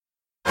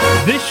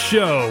This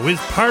show is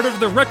part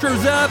of the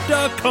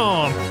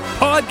RetroZap.com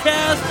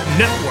podcast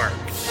network.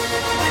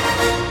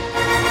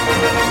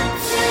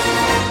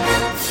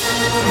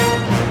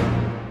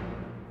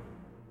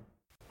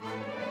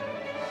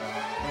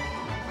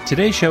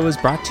 Today's show is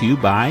brought to you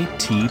by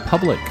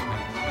TeePublic.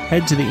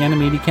 Head to the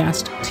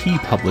Animaniacast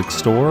TeePublic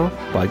store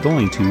by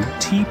going to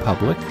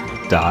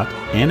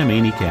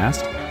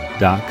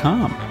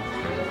teepublic.animaniacast.com.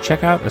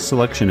 Check out a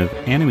selection of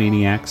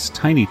Animaniacs,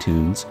 Tiny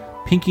Toons,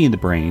 Pinky and the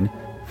Brain,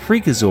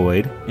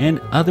 Freakazoid, and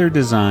other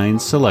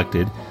designs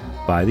selected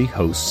by the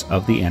hosts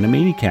of the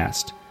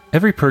Animaniacast.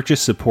 Every purchase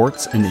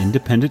supports an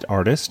independent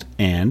artist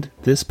and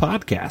this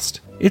podcast.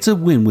 It's a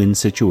win-win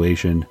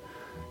situation.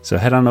 So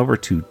head on over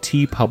to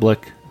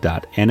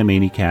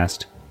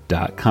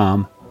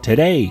teepublic.animaniacast.com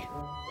today.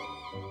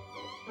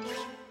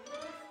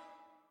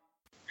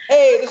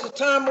 Hey, this is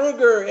Tom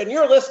Ruegger, and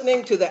you're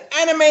listening to the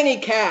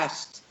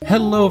Animaniacast.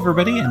 Hello,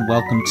 everybody, and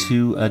welcome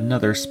to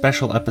another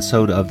special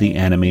episode of the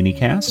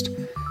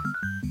Animaniacast.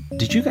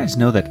 Did you guys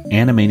know that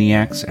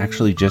Animaniacs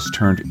actually just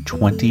turned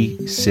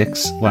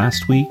 26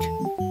 last week?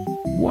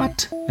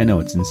 What? I know,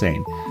 it's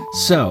insane.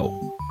 So,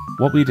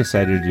 what we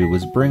decided to do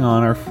was bring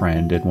on our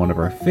friend and one of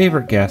our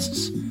favorite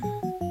guests.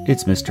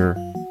 It's Mr.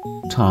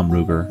 Tom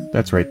Ruegger.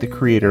 That's right, the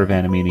creator of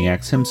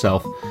Animaniacs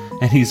himself,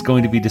 and he's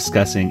going to be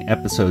discussing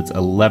episodes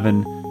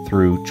 11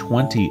 through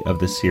 20 of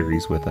the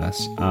series with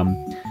us.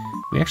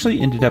 We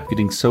actually ended up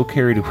getting so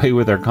carried away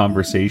with our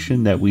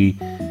conversation that we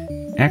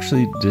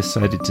actually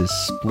decided to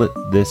split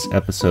this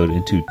episode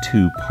into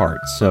two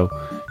parts. So,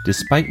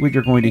 despite what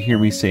you're going to hear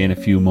me say in a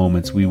few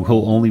moments, we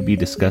will only be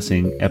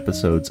discussing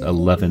episodes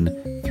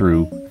 11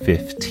 through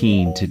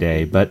 15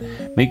 today. But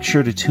make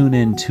sure to tune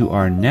in to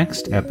our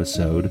next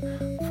episode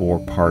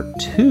for part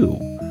 2,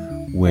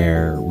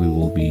 where we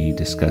will be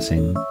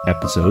discussing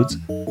episodes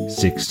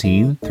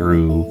 16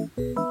 through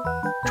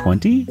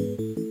 20?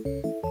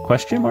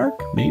 Question mark?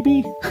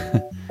 Maybe?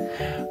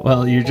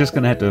 Well, you're just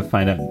going to have to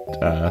find out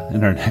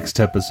in our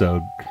next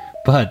episode.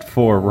 But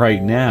for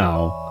right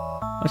now,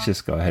 let's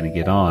just go ahead and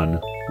get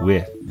on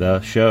with the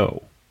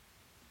show.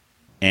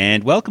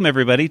 And welcome,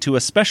 everybody, to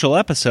a special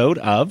episode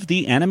of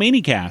the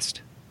Animaniacast.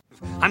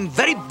 I'm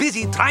very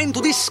busy trying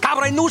to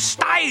discover a new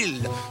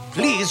style.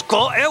 Please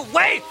go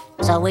away.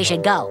 So we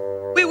should go.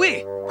 Oui,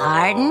 oui.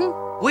 Pardon?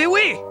 Oui,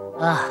 oui.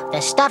 Ugh,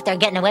 the stuff they're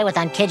getting away with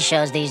on kids'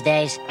 shows these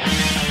days.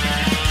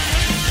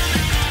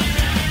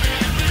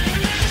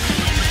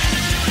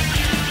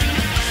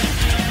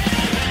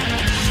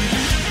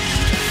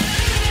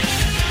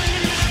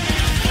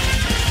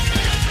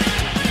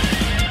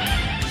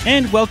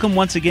 And welcome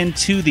once again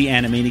to the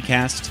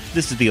Animaniacast.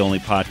 This is the only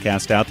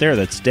podcast out there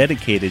that's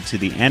dedicated to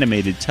the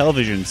animated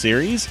television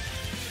series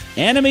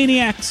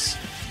Animaniacs,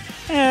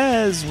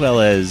 as well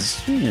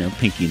as,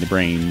 Pinky and the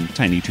Brain,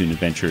 Tiny Toon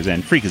Adventures,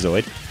 and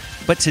Freakazoid.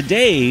 But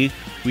today,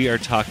 we are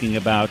talking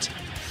about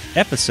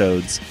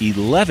episodes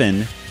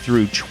 11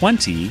 through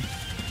 20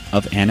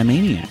 of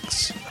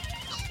Animaniacs.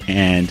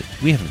 And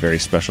we have a very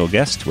special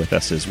guest with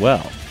us as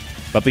well.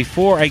 But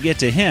before I get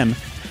to him,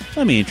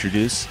 let me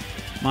introduce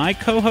my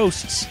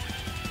co-hosts.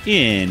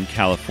 In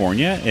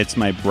California, it's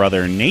my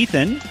brother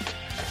Nathan.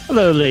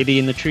 Hello, lady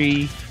in the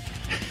tree.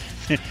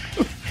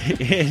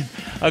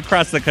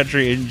 Across the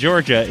country in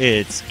Georgia,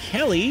 it's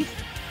Kelly.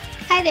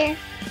 Hi there.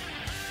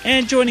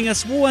 And joining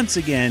us once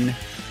again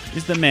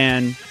is the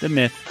man, the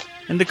myth,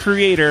 and the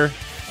creator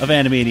of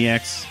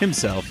Animaniacs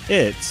himself.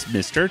 It's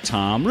Mr.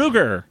 Tom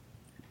Ruegger.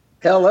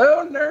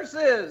 Hello,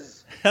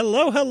 nurses.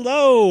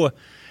 Hello.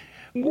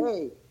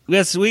 Hey.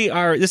 Yes, we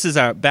are. This is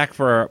back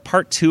for our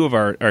part 2 of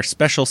our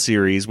special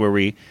series where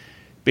we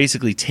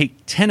basically take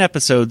 10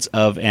 episodes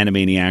of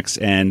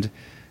Animaniacs and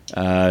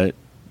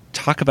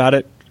talk about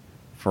it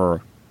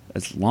for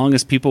as long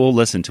as people will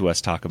listen to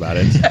us talk about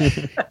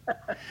it.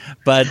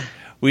 But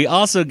we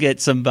also get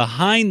some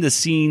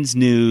behind-the-scenes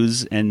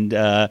news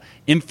and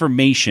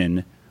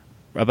information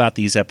about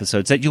these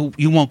episodes that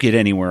you won't get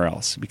anywhere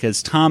else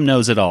because Tom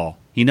knows it all.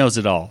 He knows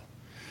it all.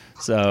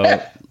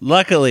 So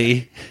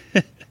luckily,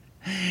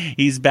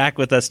 he's back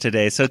with us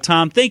today. So,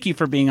 Tom, thank you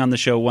for being on the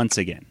show once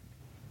again.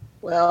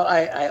 Well,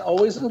 I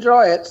always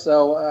enjoy it,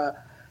 so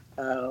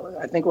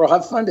I think we'll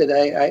have fun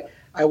today.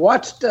 I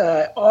watched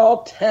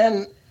all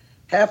 10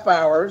 half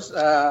hours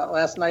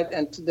last night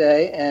and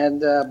today,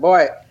 and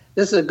boy,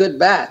 this is a good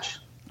batch.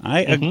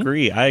 I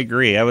agree.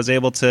 I was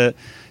able to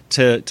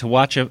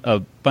watch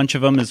a bunch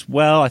of them as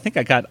well. I think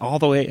I got all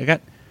the way. I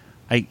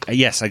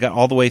got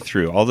all the way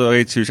through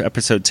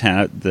episode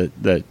 10,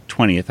 the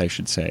 20th, I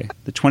should say.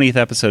 The 20th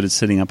episode is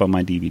sitting up on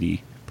my DVD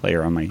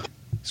player on my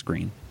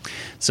screen.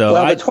 So,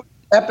 well, the 20th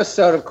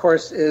episode, of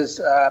course, is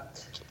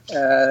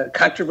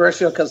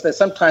controversial because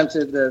sometimes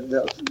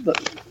the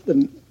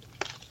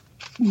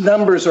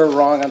numbers are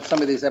wrong on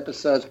some of these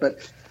episodes.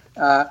 But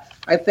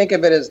I think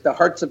of it as the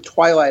Hearts of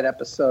Twilight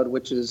episode,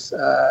 which is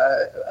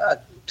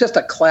just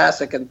a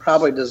classic and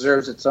probably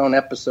deserves its own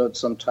episode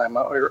sometime,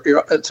 or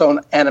its own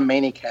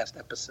Animaniacast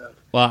episode.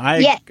 Well,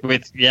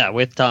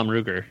 with Tom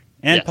Ruegger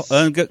and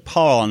yes.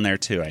 Paul on there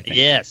too. I think.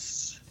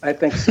 Yes. I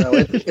think so.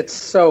 It's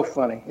so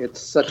funny. It's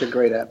such a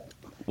great app.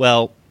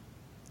 Well,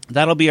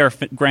 that'll be our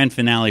grand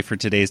finale for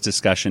today's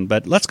discussion.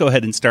 But let's go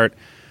ahead and start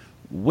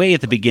way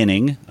at the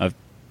beginning of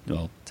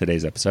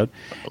today's episode.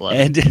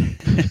 And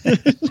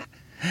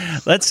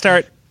let's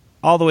start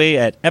all the way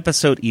at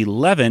episode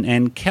 11.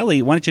 And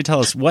Kelly, why don't you tell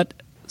us what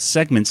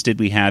segments did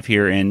we have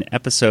here in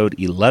episode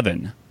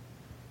 11?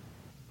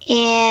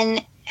 In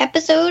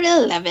episode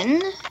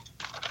 11,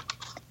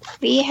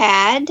 we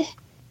had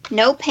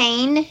No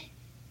Pain,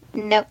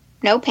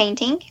 No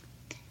Painting,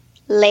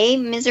 Les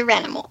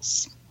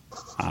Miserables.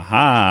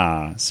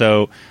 Aha.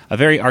 So a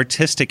very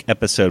artistic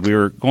episode. We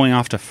were going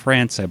off to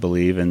France, I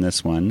believe, in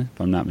this one,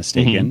 if I'm not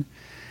mistaken.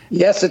 Mm-hmm.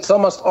 Yes, it's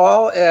almost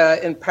all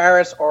in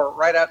Paris or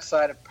right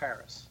outside of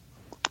Paris.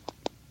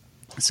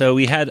 So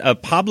we had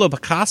Pablo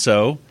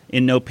Picasso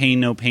in No Pain,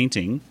 No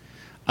Painting.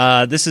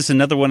 This is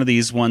another one of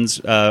these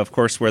ones, of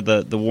course, where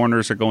the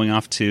Warners are going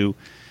off to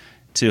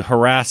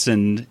harass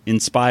and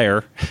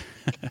inspire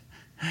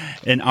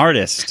an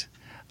artist.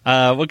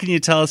 What can you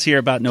tell us here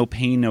about No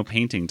Pain, No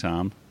Painting,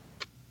 Tom?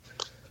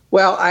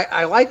 Well,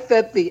 I like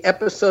that the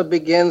episode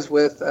begins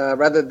with,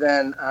 rather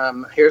than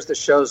here's the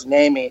show's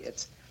namey,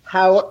 it's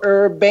how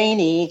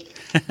urbane,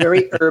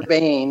 very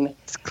urbane.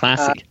 It's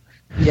classic.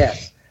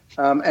 Yes.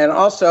 And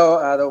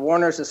also, the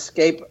Warners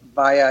escape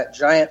by a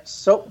giant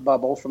soap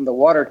bubble from the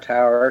water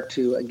tower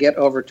to get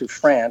over to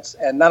France.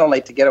 And not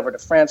only to get over to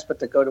France, but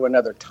to go to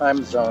another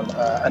time zone,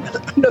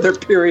 another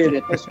period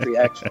in history,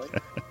 actually.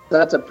 So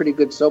that's a pretty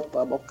good soap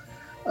bubble.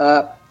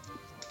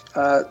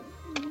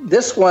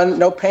 This one,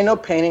 No Pain, No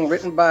Painting,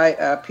 written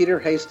by Peter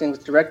Hastings,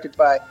 directed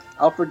by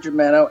Alfred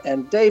Germano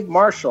and Dave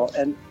Marshall.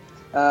 And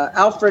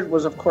Alfred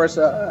was, of course,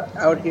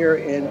 out here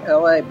in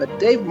L.A., but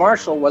Dave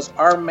Marshall was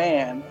our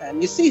man.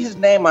 And you see his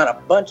name on a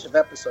bunch of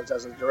episodes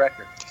as a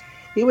director.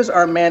 He was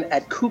our man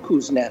at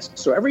Cuckoo's Nest.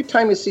 So every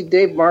time you see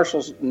Dave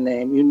Marshall's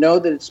name, you know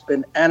that it's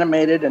been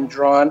animated and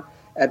drawn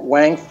at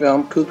Wang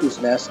Film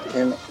Cuckoo's Nest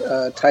in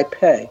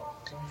Taipei.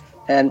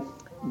 And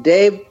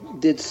Dave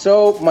did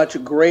so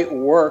much great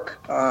work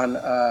on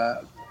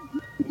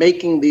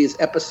making these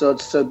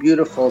episodes so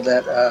beautiful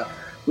that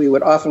we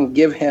would often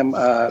give him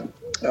a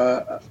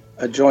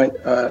joint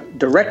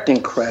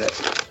directing credit.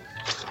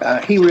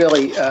 He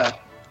really,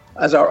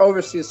 as our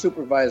overseas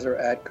supervisor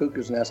at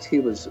Cuckoo's Nest, he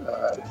was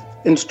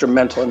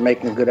instrumental in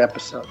making good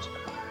episodes.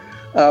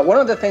 One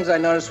of the things I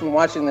noticed when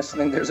watching this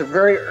thing, there's a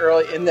very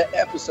early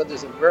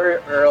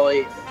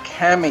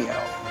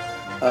cameo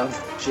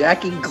of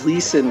Jackie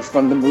Gleason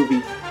from the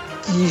movie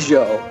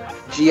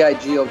Gigot,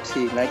 G-I-G-O-T,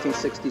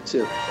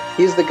 1962.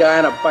 He's the guy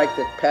on a bike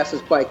that passes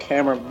by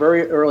camera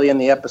very early in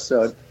the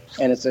episode,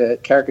 and it's a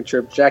caricature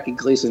of Jackie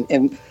Gleason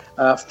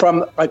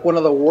from like one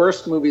of the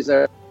worst movies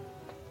ever.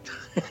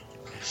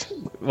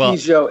 Well,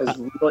 Gigot is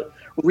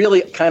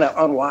really kind of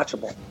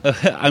unwatchable.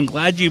 I'm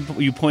glad you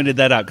pointed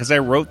that out, because I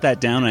wrote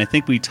that down, and I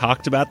think we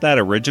talked about that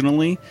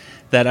originally,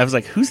 that I was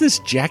like, who's this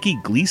Jackie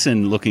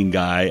Gleason looking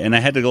guy? And I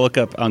had to go look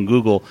up on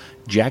Google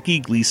Jackie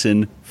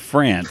Gleason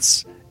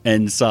France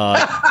and saw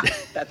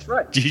that's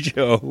right,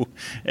 Gigot.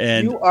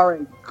 And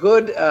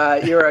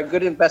you're a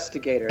good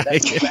investigator.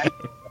 That's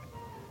exactly.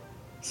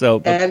 So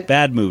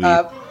bad movie.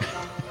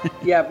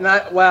 Yeah,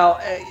 not well.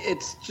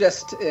 It's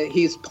just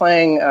he's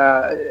playing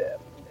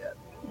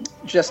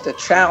just a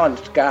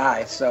challenged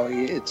guy, so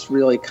it's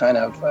really kind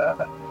of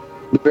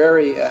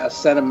very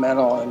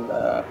sentimental and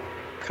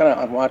kind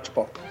of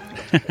unwatchable.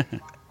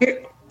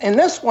 In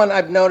this one,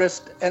 I've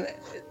noticed, and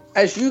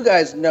as you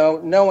guys know,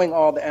 knowing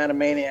all the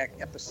Animaniac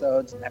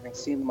episodes and having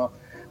seen them all,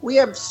 we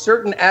have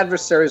certain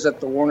adversaries that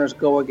the Warners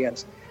go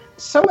against.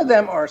 Some of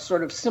them are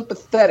sort of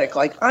sympathetic,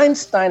 like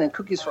Einstein and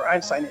Cookies for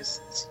Einstein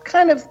he's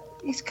kind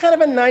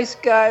of a nice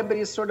guy, but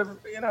he's sort of,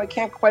 he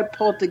can't quite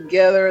pull it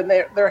together, and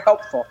they're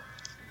helpful.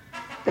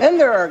 Then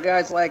there are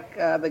guys like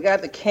the guy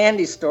at the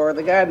candy store,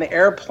 the guy in the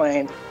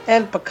airplane,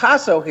 and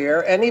Picasso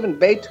here, and even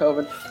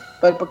Beethoven.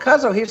 But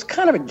Picasso, he's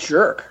kind of a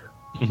jerk.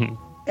 Mm-hmm.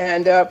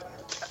 And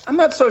I'm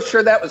not so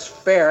sure that was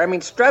fair. I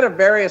mean,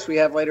 Stradivarius we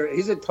have later,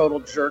 he's a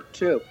total jerk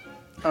too.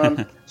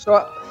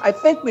 So I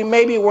think we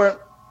maybe weren't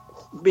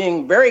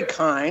being very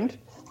kind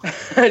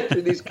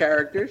to these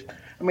characters.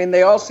 I mean,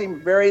 they all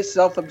seem very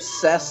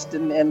self-obsessed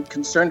and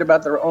concerned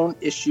about their own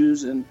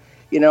issues, and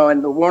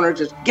and the Warner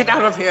just get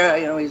out of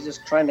here. He's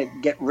just trying to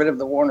get rid of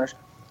the Warners.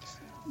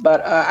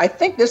 But I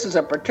think this is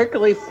a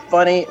particularly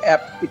funny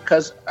ep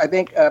because I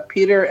think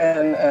Peter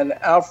and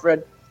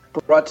Alfred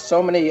brought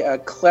so many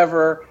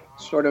clever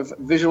sort of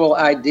visual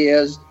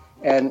ideas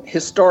and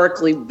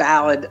historically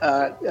valid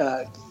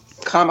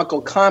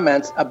comical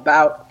comments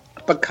about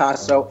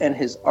Picasso and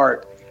his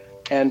art.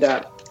 And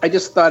I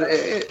just thought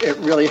it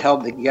really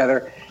held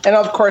together. And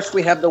of course,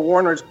 we have the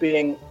Warners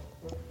being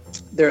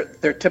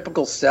their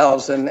typical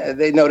selves, and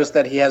they notice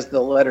that he has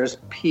the letters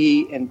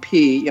P and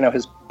P,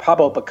 his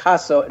Pablo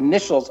Picasso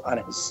initials on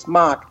his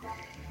smock,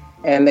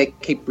 and they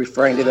keep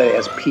referring to that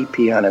as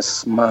PP on his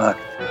smock.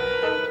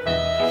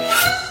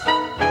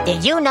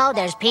 Did you know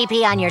there's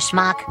PP on your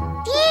smock?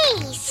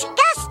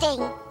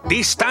 Disgusting.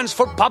 D stands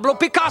for Pablo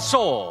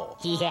Picasso.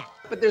 Yeah.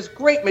 but there's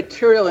great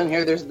material in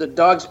here. There's the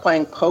dogs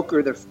playing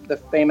poker, the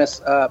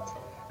famous, I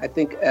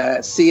think,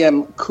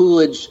 C.M.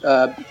 Coolidge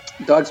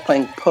dogs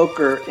playing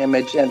poker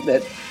image, and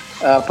that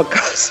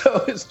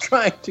Picasso is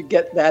trying to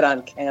get that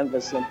on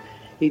canvas, and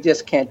he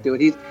just can't do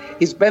it.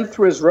 He's been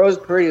through his rose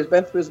period, he's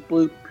been through his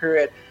blue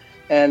period,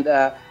 and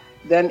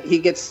then he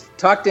gets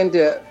talked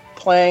into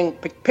playing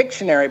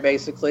Pictionary,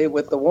 basically,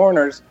 with the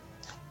Warners,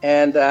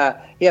 and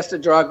he has to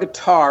draw a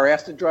guitar, he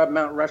has to draw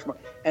Mount Rushmore,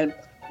 and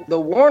the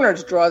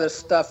Warners draw this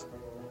stuff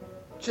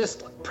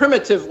just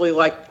primitively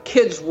like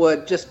kids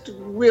would, just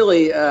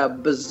really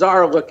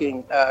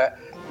bizarre-looking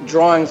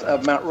drawings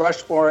of Mount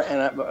Rushmore and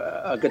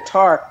a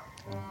guitar,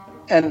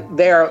 and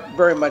they are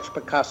very much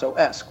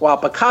Picasso-esque, while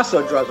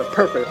Picasso draws a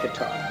perfect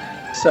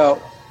guitar.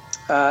 So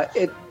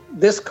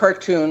this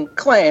cartoon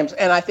claims,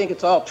 and I think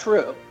it's all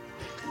true,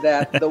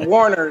 that the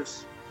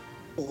Warners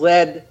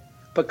led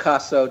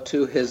Picasso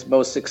to his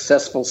most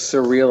successful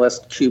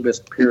surrealist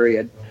cubist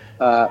period.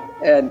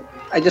 And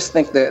I just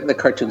think the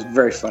cartoon's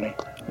very funny.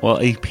 Well,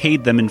 he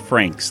paid them in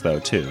francs, though,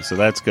 too. So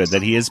that's good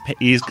that he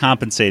is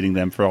compensating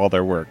them for all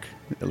their work.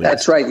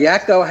 That's right.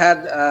 Yakko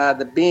had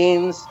the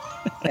beans,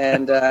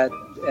 and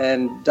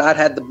Dot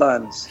had the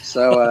buns.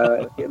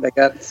 So they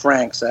got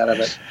francs out of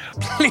it.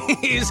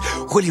 Please,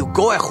 will you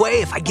go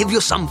away if I give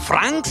you some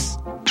francs?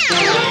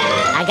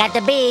 I got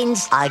the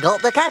beans. I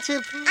got the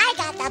ketchup. I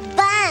got the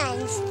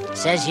buns.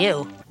 Says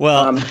you.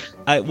 Well,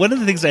 one of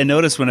the things I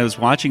noticed when I was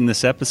watching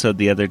this episode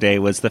the other day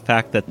was the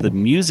fact that the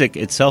music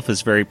itself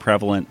is very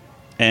prevalent.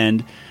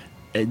 And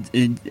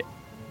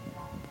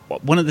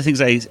one of the things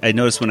I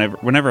notice whenever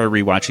I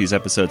rewatch these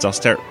episodes, I'll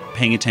start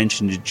paying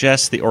attention to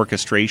just the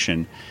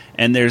orchestration.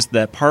 And there's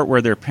that part where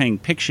they're playing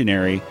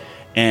Pictionary,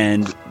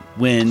 and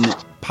when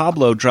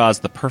Pablo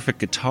draws the perfect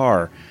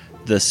guitar,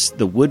 the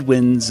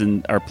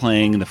woodwinds are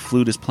playing, and the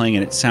flute is playing,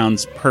 and it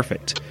sounds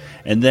perfect.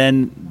 And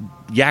then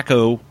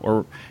Yakko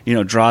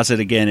draws it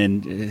again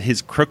in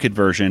his crooked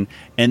version,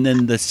 and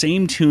then the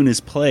same tune is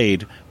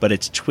played, but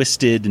it's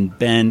twisted and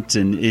bent,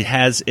 and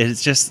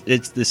it's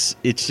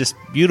just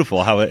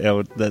beautiful how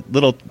the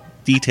little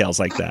details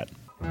like that.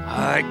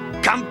 I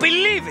can't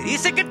believe it.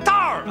 It's a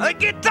guitar. A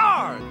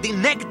guitar. The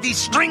neck, the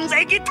strings,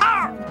 a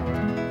guitar.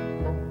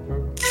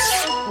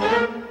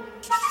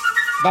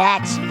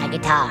 That's a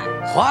guitar.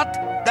 What?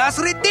 That's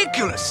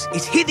ridiculous.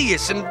 It's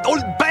hideous and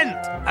all bent.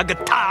 A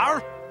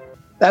guitar?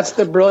 That's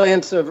the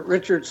brilliance of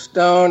Richard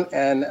Stone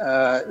and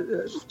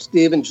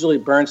Steve and Julie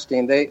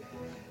Bernstein. They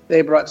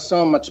brought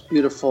so much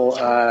beautiful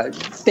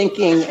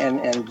thinking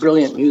and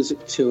brilliant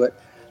music to it.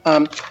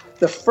 The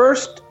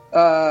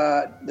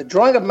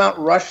drawing of Mount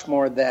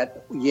Rushmore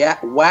that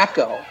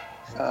Wacko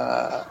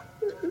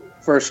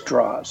first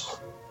draws,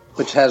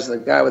 which has the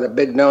guy with a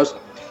big nose,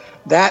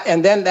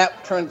 and then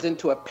that turns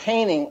into a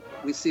painting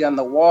we see on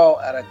the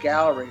wall at a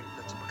gallery.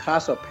 It's a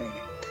Picasso painting.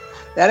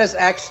 That is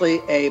actually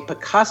a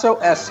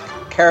Picasso-esque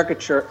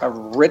caricature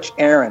of Rich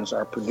Ahrens,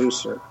 our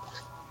producer.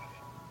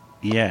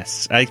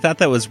 Yes. I thought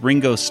that was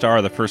Ringo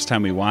Starr the first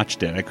time we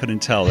watched it. I couldn't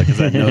tell because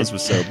that nose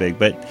was so big.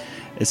 But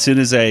as soon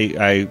as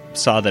I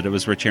saw that it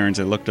was Rich Ahrens,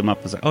 I looked him up.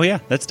 I was like, oh, yeah,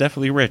 that's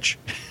definitely Rich.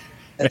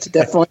 That's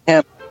definitely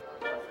him.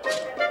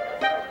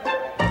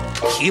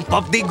 Keep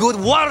up the good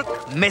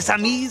work, mes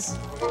amis.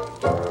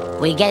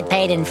 We get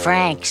paid in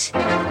francs.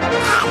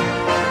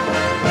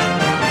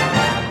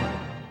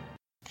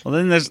 Well,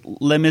 then there's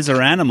Les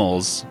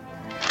Miserables.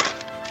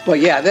 Well,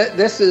 yeah,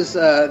 this was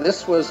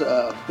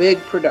a big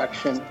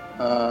production.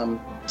 I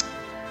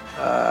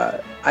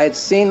had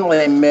seen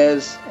Les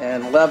Mis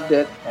and loved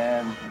it,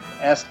 and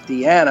asked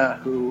Deanna,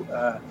 who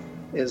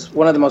is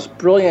one of the most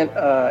brilliant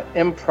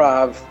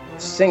improv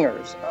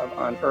singers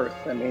on earth.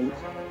 I mean,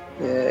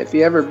 if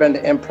you've ever been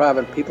to improv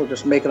and people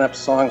just making up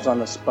songs on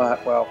the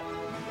spot, well,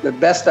 the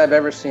best I've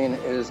ever seen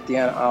is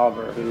Deanna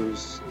Oliver,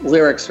 whose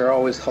lyrics are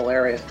always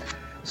hilarious.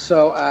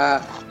 So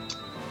I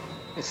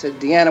said,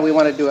 Deanna, we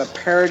want to do a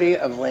parody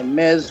of Les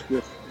Mis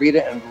with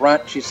Rita and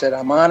Runt. She said,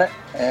 I'm on it.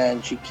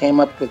 And she came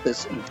up with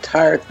this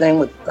entire thing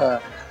with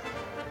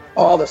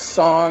all the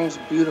songs,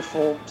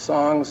 beautiful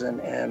songs, and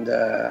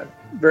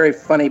very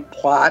funny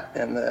plot,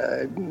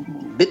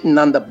 and bitten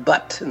on the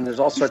butt. And there's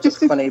all sorts of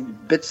funny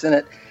bits in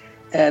it.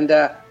 And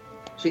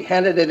she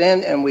handed it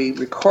in, and we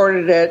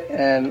recorded it.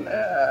 And,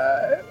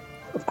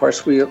 of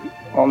course, we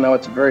all know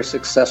it's a very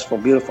successful,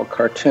 beautiful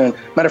cartoon.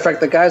 Matter of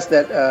fact, the guys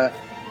that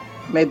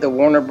made the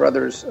Warner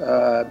Brothers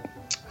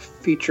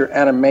feature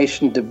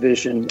animation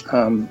division,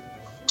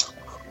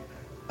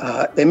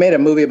 they made a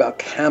movie about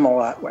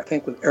Camelot, I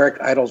think with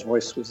Eric Idle's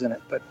voice was in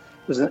it, but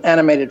it was an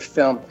animated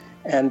film.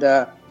 And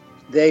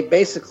they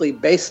basically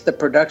based the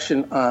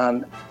production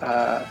on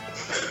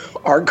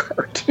our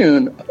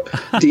cartoon,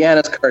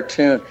 Deanna's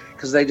cartoon,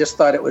 because they just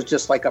thought it was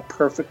just like a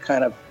perfect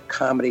kind of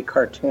comedy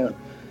cartoon.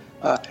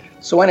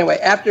 So anyway,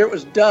 after it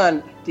was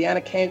done,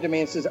 Deanna came to me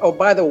and says, oh,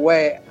 by the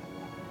way,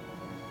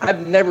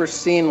 I've never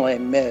seen Les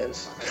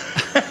Mis.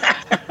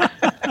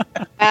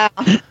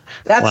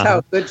 That's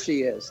how good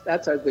she is.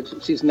 That's how good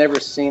she's never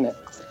seen it.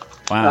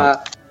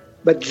 Wow.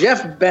 But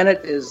Jeff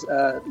Bennett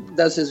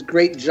does his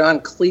great John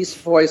Cleese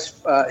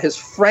voice, his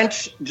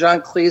French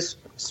John Cleese,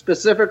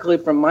 specifically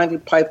from Monty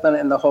Python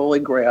and the Holy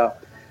Grail.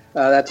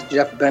 That's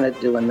Jeff Bennett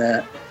doing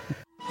that.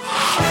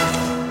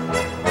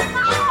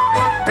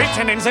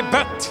 Bitten in the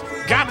butt,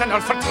 got an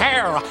for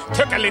tear,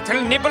 took a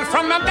little nibble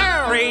from a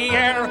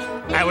derriere.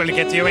 I will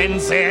get you in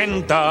the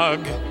end,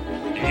 dog.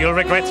 You'll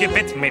regret you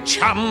bit me,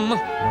 chum.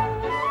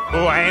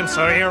 Oh, I am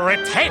so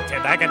irritated,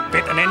 I get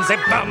bitten in the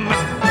bum.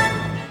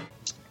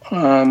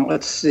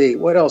 Let's see.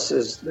 What else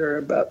is there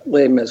about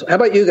Les Mis? How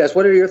about you guys?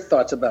 What are your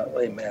thoughts about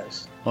Les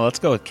Mis? Well, let's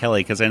go with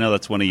Kelly, because I know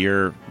that's one of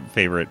your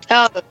favorite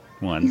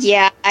ones.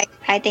 Yeah,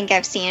 I think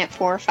I've seen it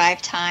 4 or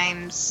 5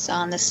 times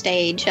on the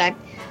stage. I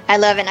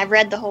love it. And I've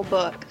read the whole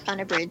book,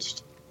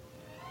 unabridged.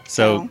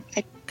 So one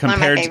of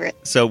my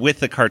favorites. So with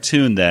the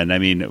cartoon, then, I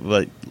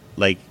mean,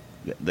 like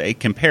it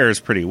compares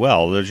pretty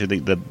well. Don't you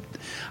think?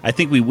 I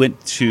think we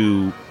went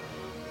to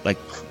like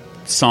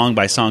song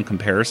by song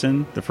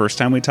comparison the first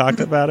time we talked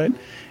about it,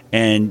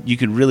 and you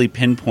could really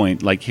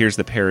pinpoint like here's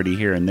the parody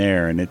here and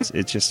there, and it's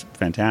just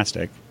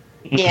fantastic.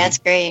 Yeah, it's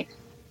great.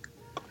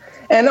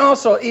 And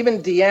also,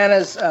 even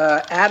Deanna's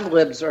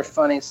ad-libs are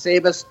funny.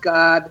 Save us,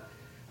 God.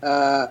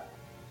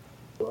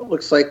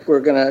 Looks like we're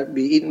going to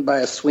be eaten by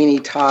a Sweeney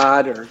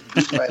Todd. Or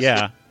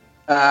yeah.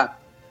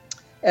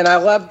 And I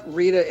loved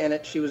Rita in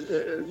it. She was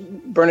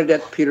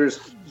Bernadette Peters'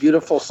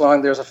 beautiful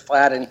song, There's a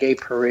Flat in Gay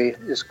Paris.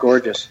 It's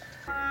gorgeous.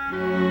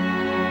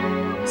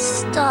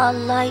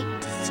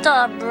 Starlight,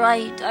 star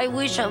bright, I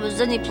wish I was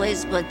any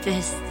place but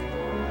this.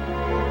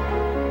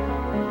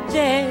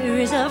 There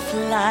is a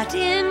flat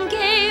in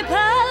Gay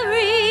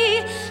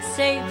Paris,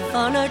 safe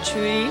on a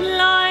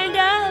tree-lined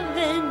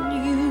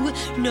avenue.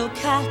 No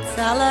cats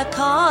a la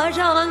carte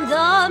on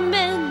the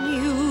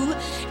menu.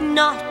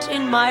 Not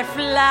in my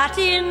flat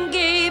in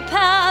Gay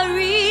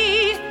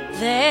Paris.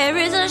 There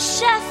is a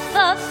chef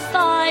of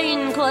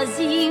fine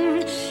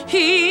cuisine.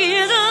 He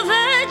is a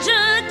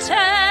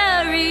vegetarian.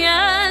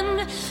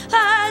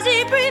 As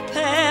he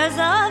prepares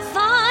a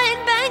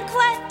fine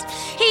banquet,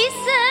 he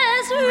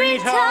says,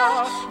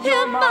 Rita,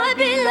 you're my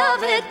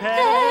beloved pet.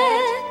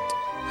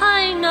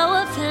 I know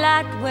a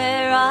flat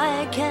where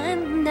I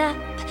can nap,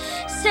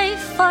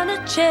 safe on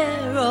a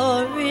chair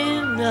or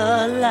in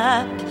a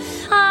lap.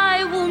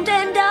 I won't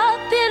end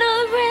up in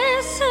a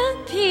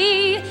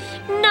recipe,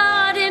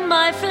 not in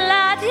my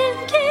flat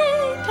in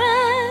Gay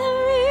Paris.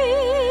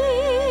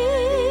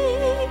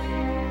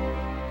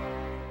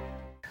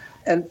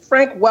 And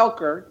Frank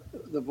Welker,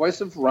 the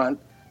voice of Runt.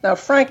 Now,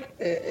 Frank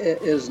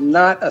is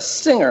not a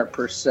singer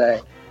per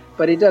se,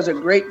 but he does a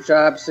great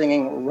job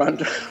singing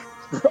Runt.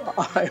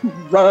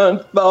 I'm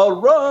Runt, the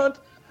Runt.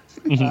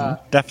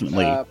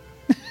 Definitely.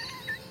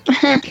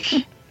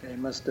 They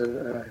must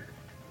have...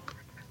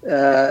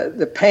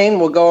 the pain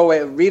will go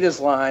away.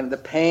 Rita's line, the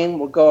pain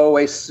will go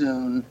away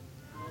soon.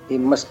 He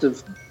must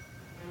have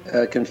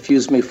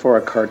confused me for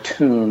a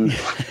cartoon.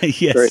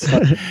 Yes.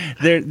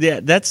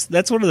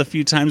 That's one of the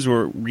few times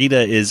where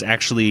Rita is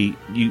actually,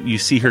 you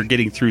see her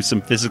getting through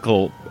some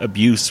physical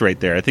abuse right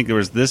there. I think there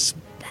was this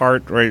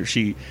part where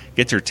she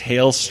gets her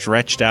tail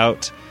stretched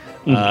out.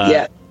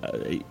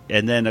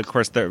 And then, of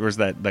course, there was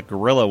that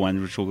gorilla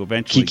one, which we'll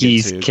eventually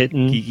Kiki's get to.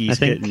 kitten. Kiki's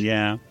kitten,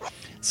 yeah.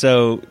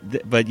 So,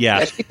 but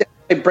yeah.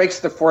 It breaks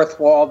the fourth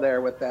wall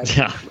there with that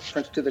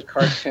reference to the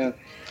cartoon.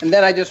 And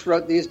then I just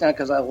wrote these down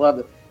because I love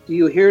it. Do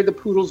you hear the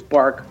poodles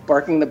bark,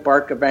 barking the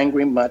bark of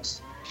angry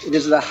mutts? It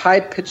is the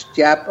high-pitched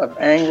yap of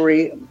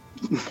angry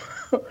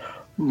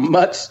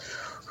mutts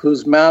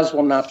whose mouths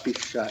will not be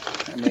shut.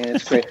 I mean,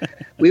 it's great.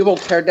 We will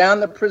tear down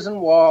the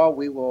prison wall.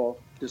 We will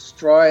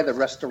destroy the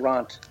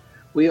restaurant.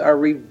 We are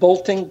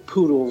revolting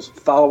poodles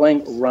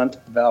following Runt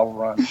Val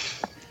Runt.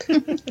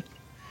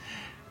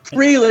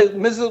 Free les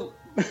miserable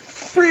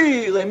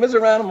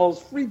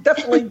animals. Free,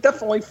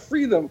 definitely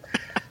free them.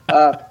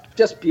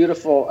 Just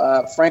beautiful.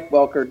 Frank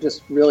Welker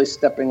just really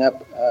stepping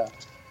up.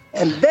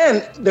 And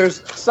then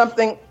there's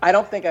something I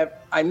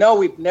know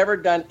we've never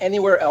done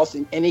anywhere else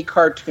in any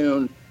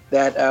cartoon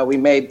that we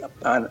made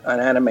on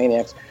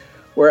Animaniacs,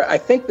 where I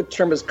think the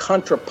term is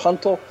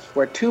contrapuntal,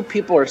 where two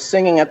people are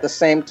singing at the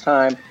same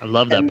time. I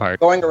love that part.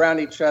 Going around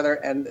each other,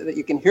 and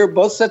you can hear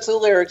both sets of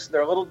lyrics.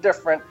 They're a little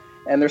different,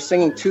 and they're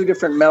singing two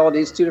different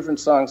melodies, two different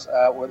songs.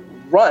 With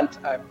Runt,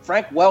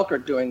 Frank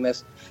Welker doing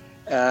this,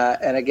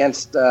 and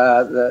against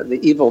the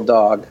evil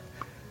dog.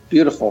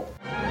 Beautiful.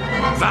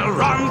 Val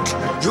Runt,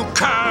 you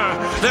cur,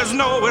 there's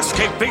no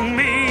escaping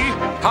me.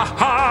 Ha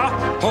ha,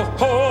 ho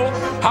ho,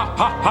 ha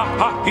ha ha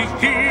ha, hee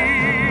hee.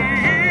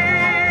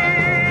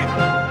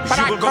 But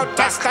I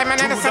protest, I'm an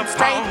innocent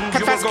stray.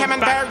 Confess,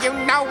 Camembert, you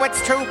know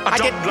it's true. I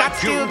did not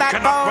steal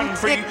that bone,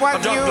 it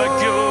was you.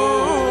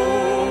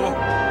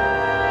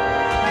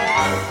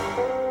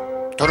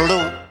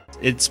 Toodaloo.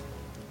 It's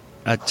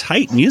a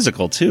tight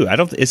musical too.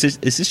 Is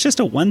this just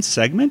a one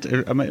segment?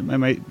 Or am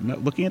I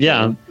not looking at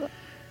that?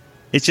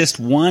 It's just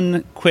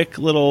one quick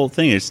little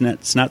thing. It's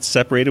not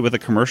separated with a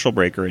commercial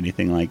break or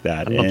anything like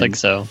that. I don't think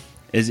so.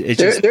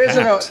 There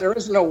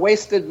isn't a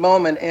wasted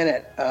moment in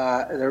it.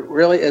 There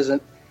really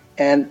isn't,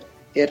 and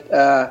it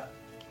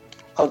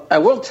I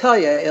will tell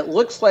you, it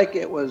looks like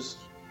it was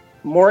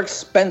more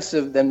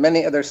expensive than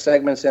many other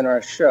segments in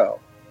our show.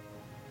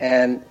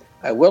 And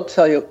I will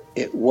tell you,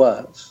 it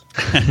was.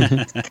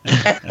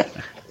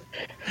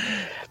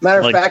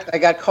 Matter of fact, I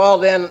got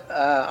called in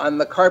on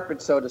the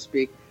carpet, so to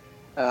speak,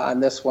 on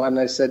this one.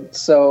 I said,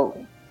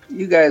 so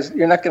you guys,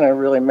 you're not going to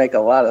really make a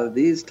lot of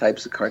these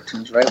types of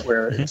cartoons, right?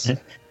 Where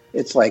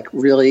it's like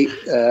really,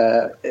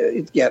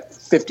 you get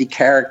 50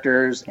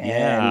 characters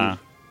and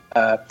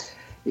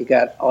you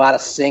got a lot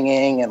of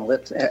singing and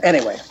lips.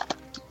 Anyway,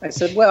 I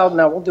said, well,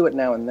 no, we'll do it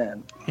now and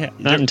then. Yeah,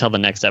 not until the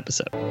next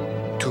episode.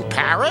 To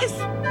Paris?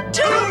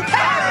 To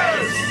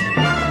Paris!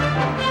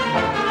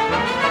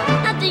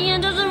 At the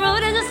end of the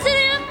road is a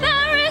city of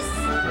Paris.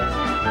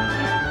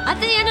 At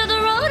the end of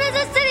the road is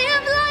a city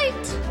of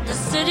light. The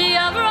city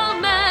of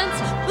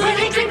romance. Where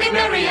they drink, be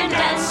merry, and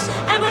dance.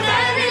 And with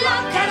any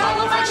luck, and all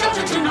will find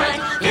shelter tonight.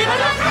 Vive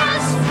la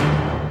France!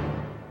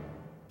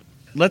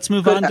 Let's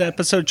move on to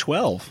episode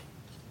 12.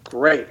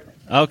 Great.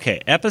 Okay,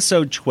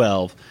 episode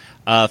 12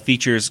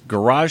 features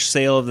Garage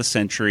Sale of the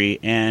Century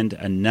and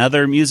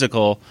another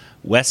musical,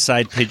 West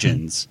Side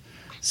Pigeons.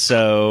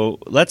 So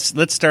let's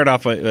start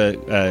off with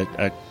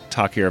a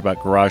talk here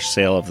about Garage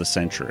Sale of the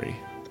Century.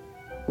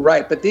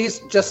 Right, but these,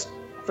 just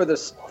for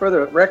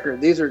the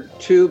record, these are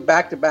 2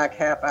 back-to-back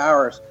half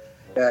hours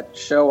that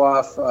show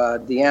off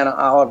Deanna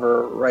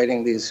Oliver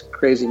writing these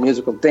crazy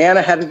musicals.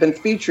 Deanna hadn't been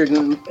featured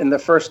in the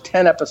first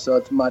 10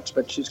 episodes much,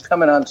 but she's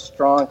coming on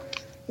strong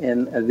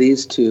in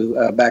these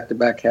 2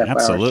 back-to-back half hours.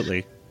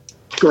 Absolutely.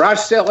 Garage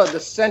Sale of the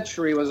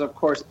Century was, of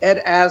course,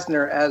 Ed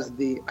Asner as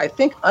the, I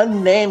think,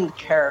 unnamed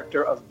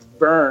character of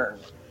Vern.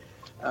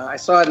 I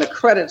saw in the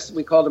credits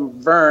we called him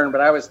Vern,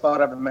 but I always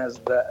thought of him as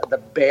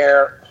the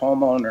bear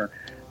homeowner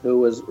who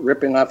was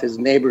ripping off his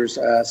neighbors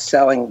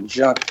selling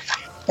junk.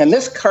 And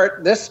this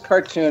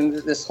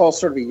cartoon, this whole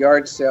sort of a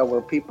yard sale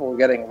where people were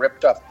getting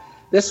ripped off,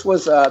 this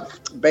was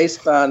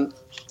based on,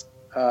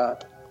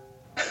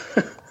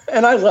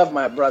 and I love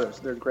my brothers,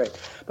 they're great,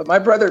 but my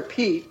brother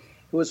Pete,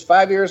 who was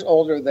 5 years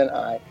older than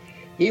I,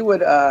 he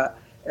would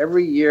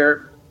every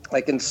year,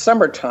 like in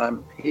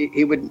summertime,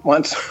 he would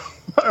want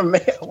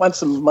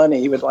some money.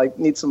 He would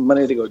need some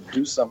money to go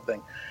do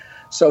something.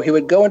 So he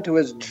would go into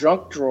his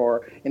junk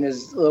drawer in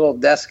his little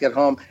desk at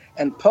home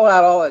and pull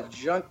out all the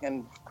junk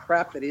and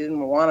crap that he didn't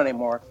want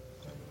anymore.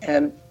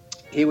 And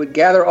he would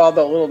gather all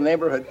the little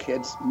neighborhood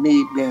kids,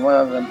 me being one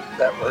of them,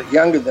 that were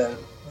younger than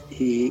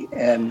he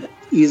and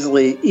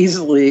easily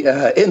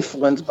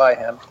influenced by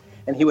him.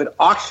 And he would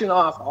auction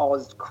off all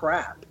his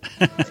crap.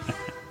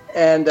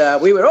 And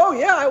we would, oh,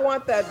 yeah, I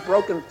want that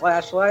broken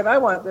flashlight. I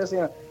want this,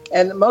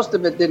 And most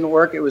of it didn't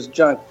work. It was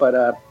junk,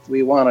 but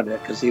we wanted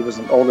it because he was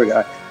an older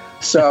guy.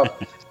 So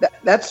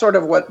that's sort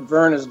of what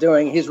Vern is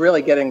doing. He's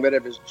really getting rid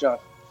of his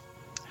junk.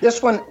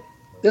 This one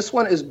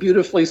is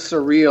beautifully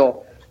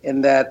surreal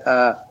in that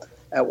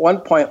at one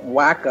point,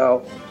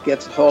 Wacko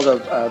gets hold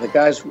of the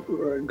guy's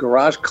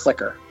garage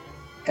clicker.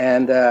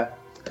 And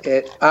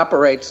it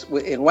operates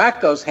in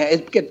Wacko's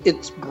hand.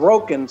 It's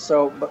broken,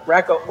 but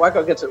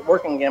Wacko gets it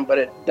working again, but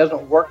it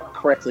doesn't work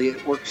correctly.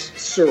 It works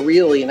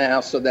surreally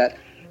now, so that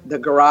the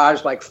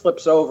garage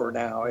flips over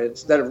now.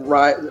 Instead of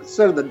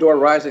the door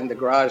rising, the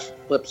garage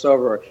flips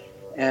over,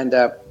 and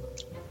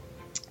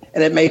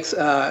it makes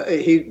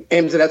he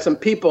aims it at some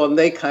people, and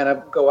they kind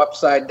of go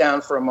upside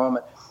down for a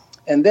moment,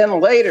 and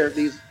then later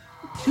these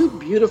 2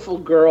 beautiful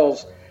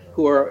girls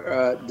who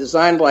are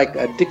designed like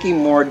Dickie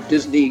Moore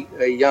Disney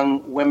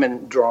young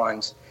women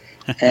drawings.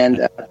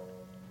 And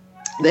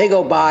they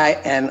go by,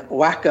 and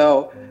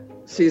Wacko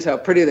sees how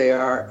pretty they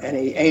are, and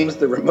he aims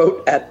the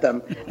remote at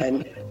them,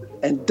 and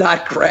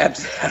Dot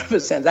grabs it out of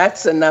his hand.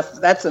 That's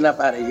enough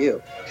out of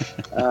you.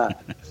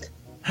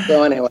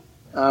 So anyway,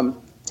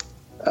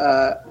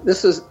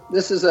 this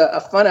is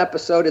a fun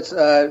episode. It's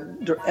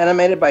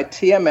animated by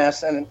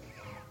TMS, and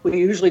we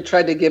usually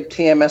try to give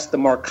TMS the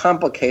more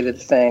complicated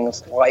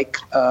things, like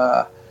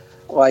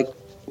Les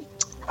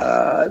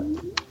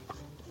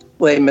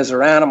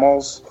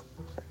Miserables.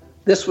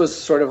 This was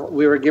sort of,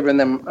 we were giving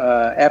them,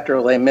 after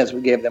Les Mis,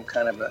 we gave them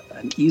kind of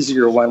an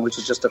easier one, which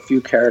is just a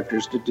few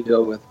characters to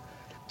deal with.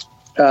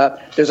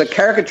 There's a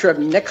caricature of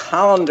Nick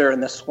Hollander in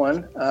this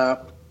one,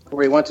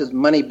 where he wants his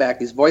money back.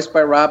 He's voiced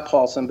by Rob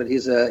Paulson, but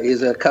he's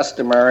a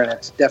customer, and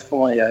it's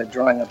definitely a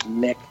drawing of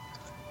Nick.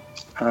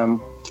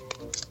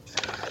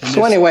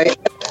 So anyway,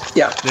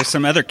 yeah. There's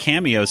some other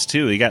cameos,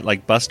 too. You got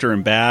Buster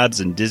and Babs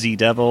and Dizzy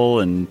Devil,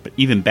 and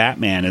even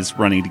Batman is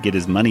running to get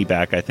his money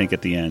back, I think,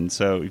 at the end.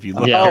 So if you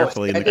look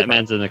carefully...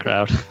 Batman's in the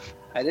crowd.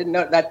 I didn't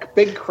know. That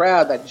big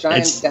crowd, that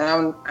giant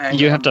down angle.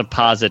 You have to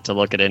pause it to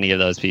look at any of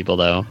those people,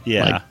 though.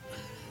 Yeah.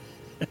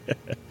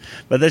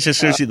 But that just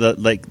shows you the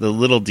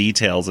little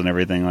details and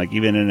everything.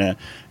 Even in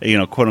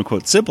a quote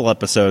unquote simple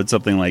episode,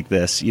 something like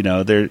this,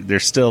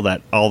 there's still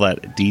all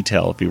that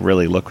detail if you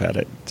really look at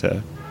it.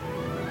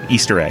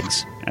 Easter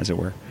eggs, as it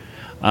were.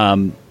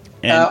 And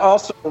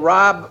also,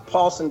 Rob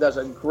Paulson does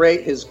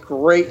his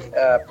great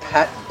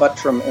Pat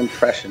Buttram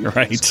impression.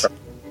 Right.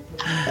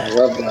 I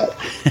love that.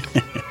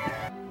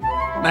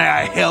 May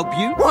I help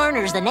you?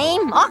 Warner's the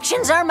name.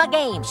 Auctions are my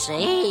game.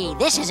 See,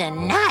 this is a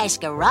nice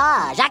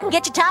garage. I can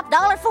get you top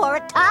dollar for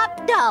it.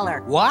 Top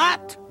dollar.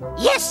 What?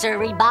 Yes, sir,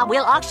 Bob.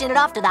 We'll auction it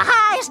off to the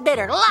highest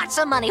bidder. Lots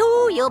of money.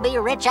 Ooh, you'll be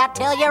rich, I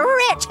tell you,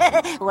 rich.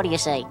 What do you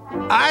say?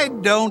 I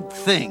don't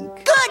think.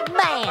 Good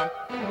man.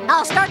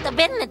 I'll start the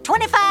bidding at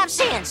 25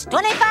 cents.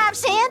 25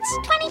 cents?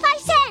 25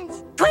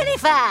 cents.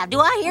 25. Do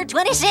I hear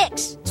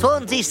 26?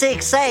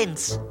 26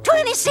 cents.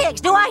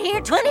 26. Do I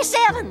hear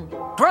 27?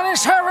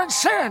 27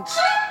 cents.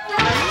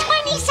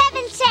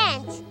 27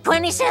 cents.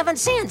 27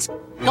 cents.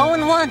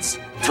 Going once,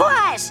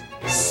 twice.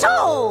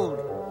 Sold.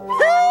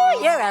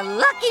 Ooh, you're a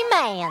lucky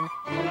man.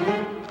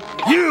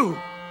 You!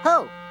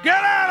 Oh. Get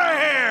out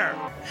of here!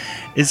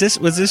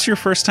 Was this your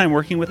first time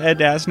working with Ed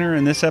Asner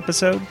in this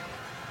episode?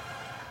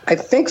 I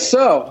think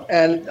so.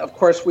 And, of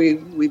course, we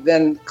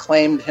then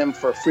claimed him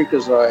for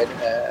Freakazoid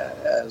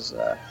as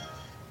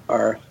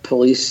our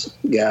police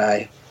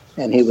guy.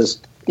 And he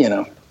was,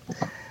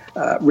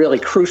 really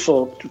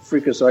crucial to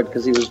Freakazoid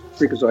because he was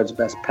Freakazoid's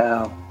best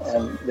pal.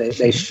 And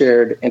they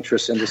shared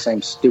interest in the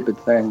same stupid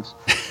things.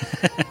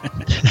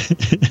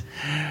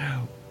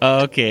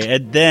 Okay,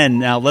 and then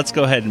now let's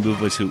go ahead and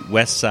move on to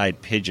West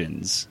Side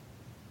Pigeons.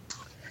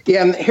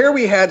 Yeah, and here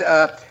we had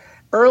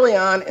early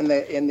on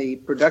in the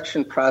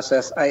production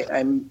process.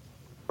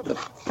 The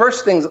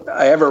first things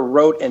I ever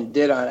wrote and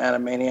did on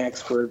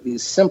Animaniacs were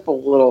these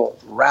simple little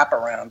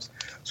wraparounds,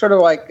 sort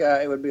of like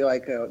it would be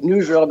like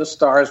Newsreel of the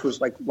Stars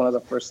was like one of the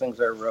first things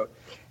I wrote,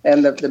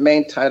 and the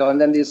main title, and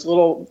then these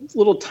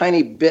little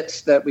tiny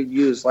bits that we'd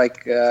use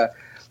like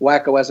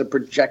Wacko as a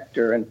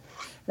projector, and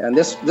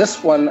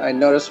this one I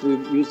noticed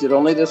we've used it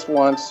only this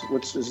once,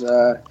 which is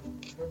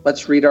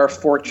Let's Read Our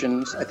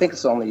Fortunes. I think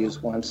it's only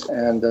used once,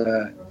 and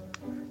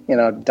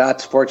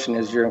Dot's fortune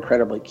is you're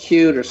incredibly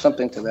cute or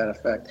something to that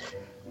effect.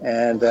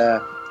 And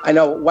I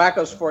know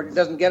Wacko's fortune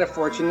doesn't get a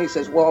fortune. He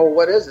says, well,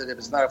 what is it if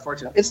it's not a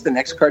fortune? It's the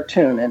next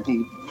cartoon. And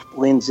he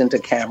leans into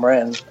camera,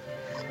 and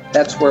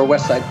that's where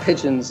West Side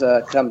Pigeons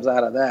comes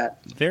out of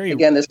that.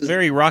 This is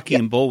very Rocky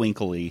and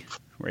Bullwinkle-y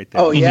right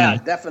there. Oh, yeah,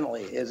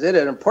 definitely. Is it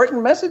an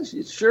important message?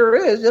 It sure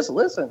is. Just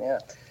listen, yeah.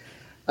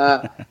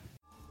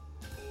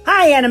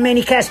 Hi,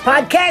 Animaniacs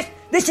Podcast.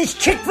 This is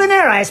Chick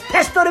Venera as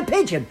Pesto the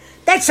Pigeon.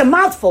 That's a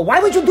mouthful. Why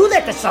would you do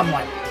that to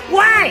someone?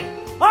 Why?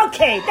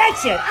 Okay,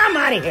 that's it. I'm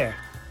out of here.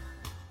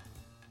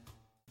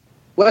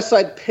 West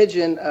Side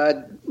Pigeon,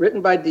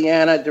 written by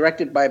Deanna,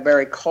 directed by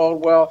Barry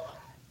Caldwell,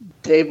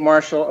 Dave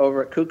Marshall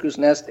over at Cuckoo's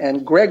Nest,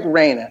 and Greg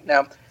Reyna.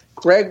 Now,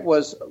 Greg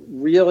was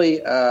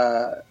really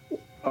our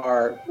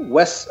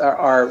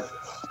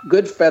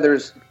Good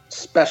Feathers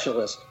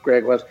specialist,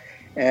 Greg was.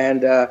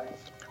 And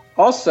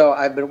also,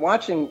 I've been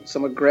watching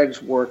some of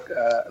Greg's work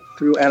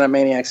through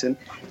Animaniacs, and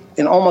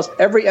in almost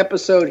every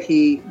episode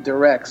he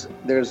directs,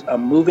 there's a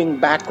moving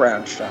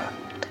background shot,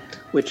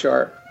 which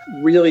are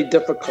really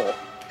difficult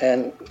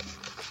and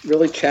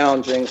really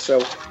challenging.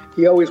 So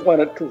he always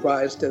wanted to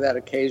rise to that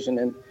occasion.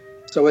 And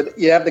so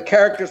you have the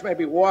characters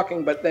maybe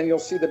walking, but then you'll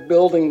see the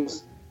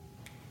buildings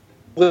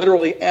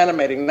literally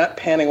animating, not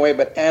panning away,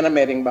 but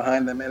animating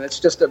behind them. And it's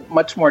just a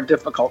much more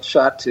difficult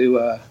shot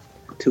to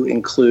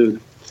include.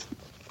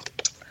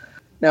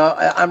 Now,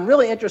 I'm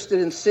really interested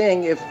in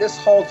seeing if this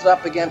holds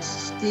up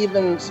against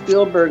Steven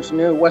Spielberg's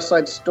new West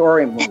Side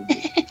Story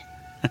movie.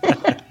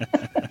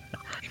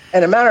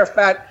 And a matter of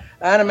fact,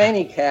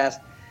 Animaniacs,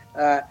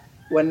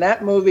 when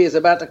that movie is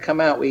about to come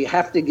out, we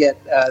have to get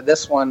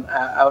this one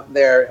out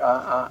there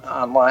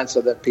online so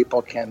that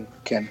people can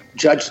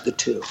judge the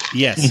two.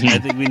 Yes, I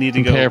think we need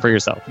to go compare for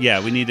yourself.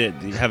 Yeah, we need to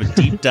have a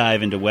deep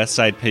dive into West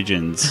Side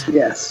Pigeons.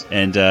 Yes,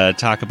 and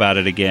talk about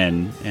it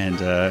again.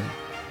 And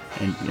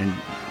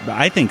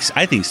I think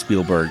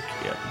Spielberg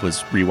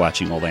was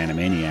rewatching old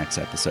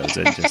Animaniacs episodes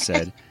and just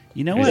said,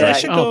 "You know what? I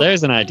should go." Oh,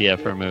 there's an idea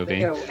for a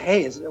movie.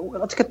 Hey,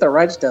 let's get the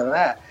rights to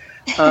that.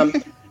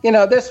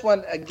 This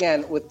one,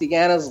 again, with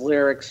Deanna's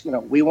lyrics,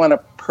 we want to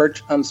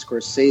perch on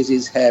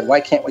Scorsese's head. Why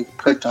can't we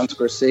perch on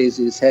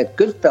Scorsese's head?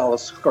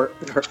 Goodfellas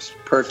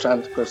perch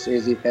on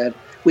Scorsese's head.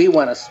 We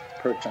want to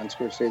perch on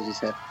Scorsese's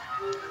head.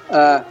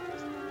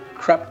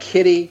 Krupp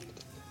Kitty,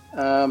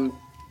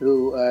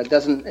 who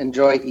doesn't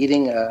enjoy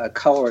eating a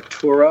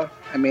coloratura.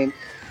 I mean,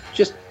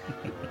 just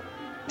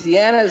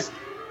Deanna's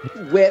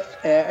wit.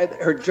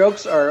 Her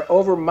jokes are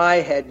over my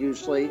head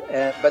usually,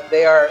 but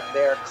they are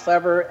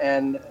clever,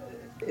 and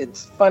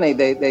it's funny.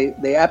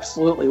 They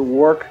absolutely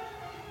work.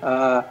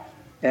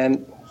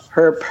 And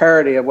her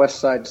parody of West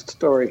Side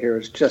Story here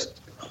is just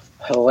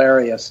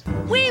hilarious.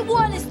 We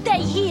want to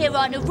stay here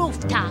on the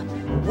rooftop.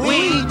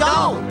 We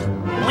don't.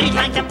 We'd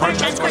like to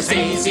perch on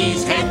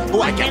Scorsese's head.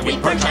 Why can't we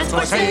perch on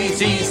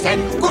Scorsese's head?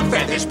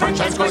 Goodfellas perch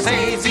on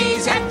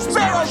Scorsese's head.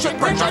 Sparrow should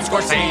perch on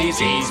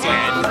Scorsese's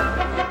head.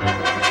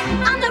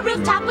 On the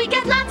rooftop we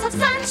get lots of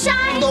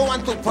sunshine. Don't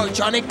want to perch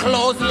on a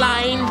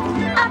clothesline.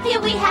 Up here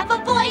we have a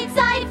bird's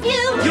eye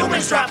view.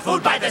 Humans drop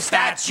food by the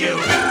statue.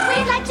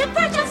 We'd like to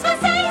perch on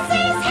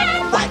Scorsese's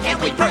head. Why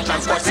can't we perch on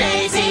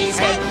Scorsese's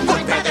head?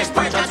 Goodfellas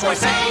perch on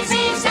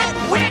Scorsese's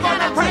head. We're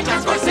gonna perch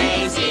on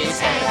Scorsese's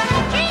head.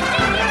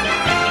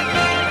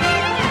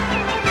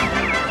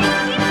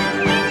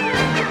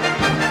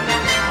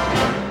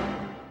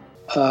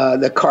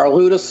 The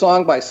Carluta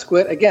song by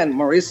Squid. Again,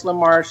 Maurice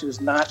LaMarche is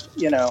not,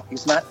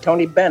 he's not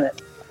Tony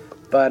Bennett,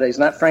 but he's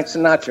not Frank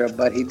Sinatra,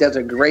 but he does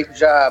a great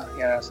job.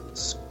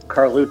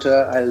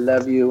 Carluta, I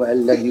love you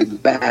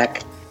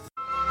back.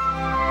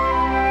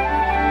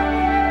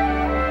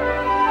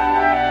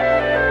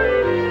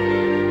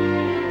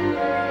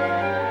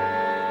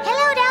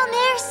 Hello down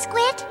there,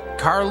 Squid.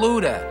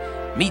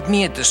 Carluta, meet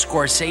me at the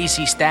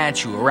Scorsese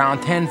statue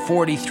around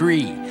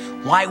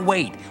 10:43. Why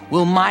wait?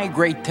 We'll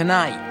migrate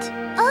tonight.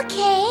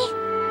 Okay.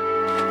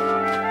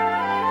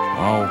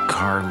 Oh,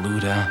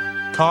 Carluta.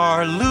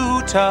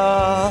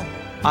 Carluta,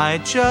 I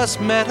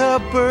just met a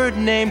bird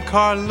named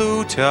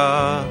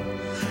Carluta.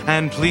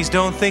 And please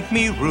don't think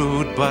me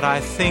rude, but I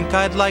think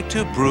I'd like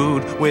to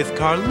brood with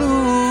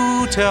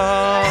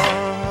Carluta.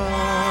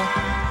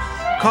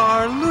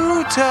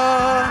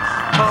 Carluta,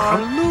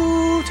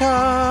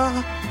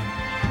 Carluta,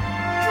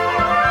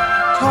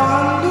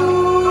 Carluta.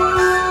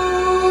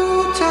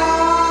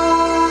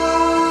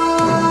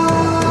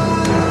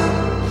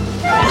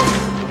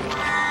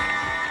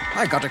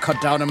 I got to cut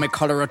down on my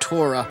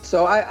coloratura.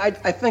 So I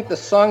think the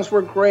songs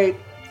were great.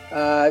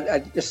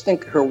 I just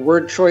think her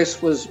word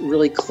choice was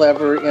really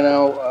clever. I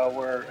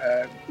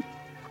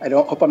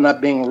don't hope I'm not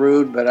being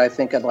rude, but I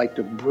think I'd like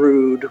to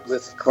brood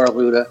with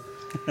Carluta.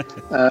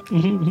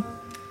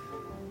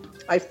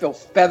 I feel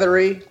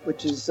feathery,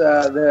 which is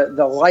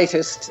the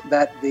lightest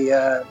that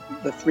the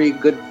three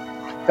good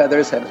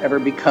feathers have ever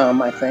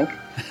become, I think.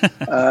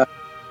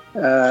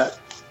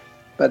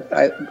 But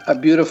a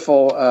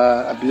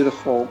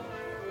beautiful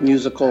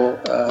musical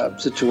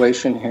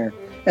situation here.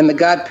 And the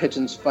God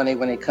Pigeon's funny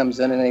when he comes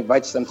in and he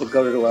invites them to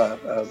go to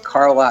a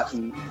car lot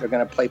and they're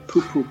going to play Poo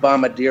Poo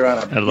Bombardier on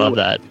a... I love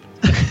that.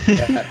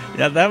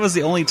 Yeah, that was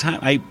the only time,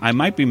 I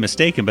might be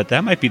mistaken, but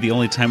that might be the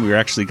only time we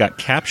actually got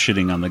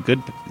captioning on the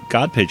good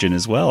God Pigeon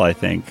as well, I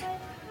think.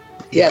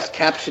 Yes,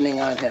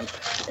 captioning on him.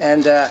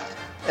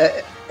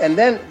 And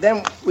then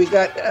we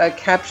got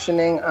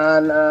captioning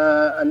on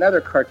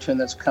another cartoon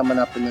that's coming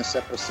up in this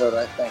episode,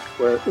 I think,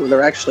 where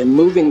they're actually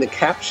moving the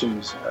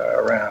captions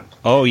around.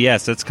 Oh,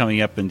 yes, that's coming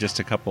up in just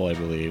a couple, I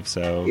believe.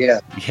 So yeah.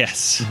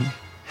 Yes.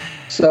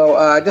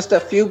 So just a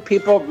few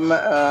people.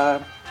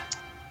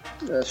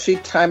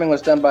 Sheet timing was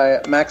done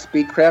by Max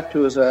Beecraft,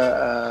 who is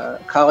a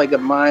colleague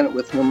of mine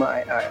with whom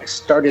I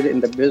started in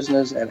the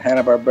business at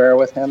Hanna-Barbera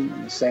with him,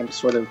 in the same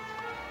sort of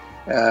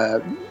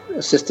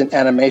assistant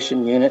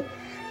animation unit.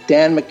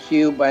 Dan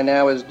McHugh by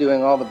now is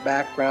doing all the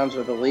backgrounds,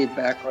 or the lead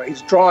background.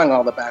 He's drawing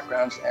all the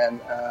backgrounds,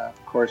 and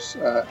of course,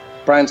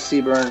 Brian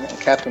Seaburn and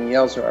Catherine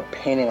Yelzer are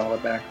painting all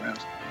the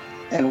backgrounds.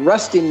 And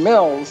Rusty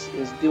Mills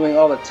is doing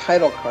all the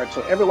title cards.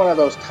 So every one of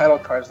those title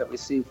cards that we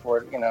see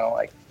for,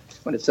 like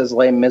when it says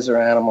Les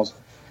Miserables,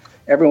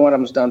 every one of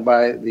them is done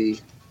by the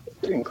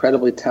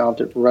incredibly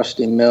talented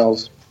Rusty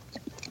Mills.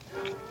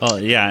 Oh,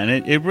 yeah,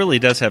 and it really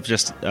does have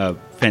just a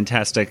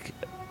fantastic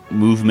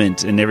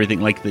movement and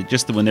everything, like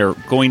when they're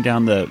going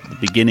down the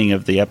beginning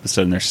of the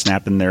episode and they're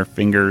snapping their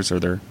fingers or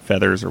their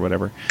feathers or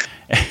whatever,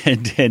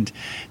 and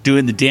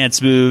doing the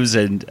dance moves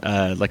and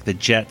like the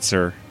jets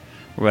or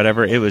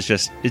whatever. It's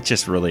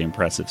just really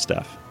impressive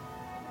stuff.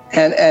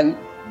 And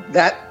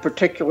that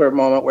particular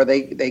moment where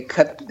they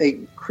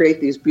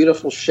create these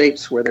beautiful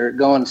shapes where they're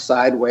going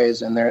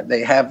sideways and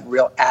they have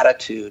real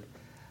attitude.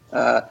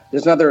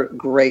 There's another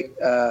great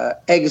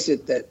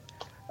exit that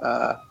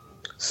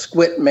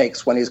Squid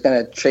makes when he's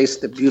going to chase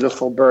the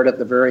beautiful bird at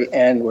the very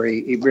end, where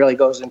he really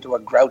goes into a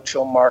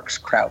Groucho Marx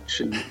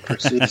crouch and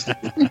pursues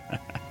them.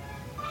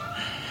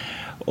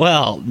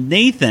 Well,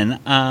 Nathan,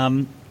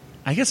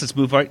 I guess let's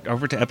move right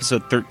over to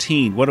episode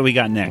 13. What do we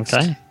got next?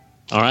 Okay.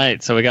 All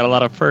right, so we got a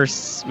lot of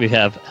firsts. We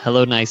have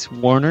Hello Nice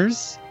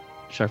Warners,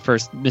 which is our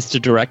first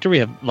Mr. Director. We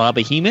have La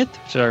Behemoth,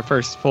 which is our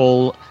first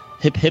full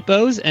Hip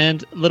Hippos,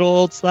 and Little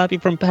Old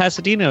Slappy from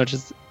Pasadena, which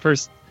is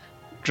first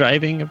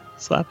driving of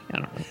Slappy. I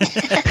don't know.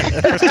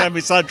 First time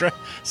we saw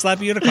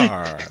Slappy in a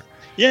car.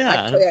 Yeah.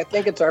 Actually, I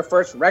think it's our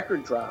first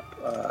record drop.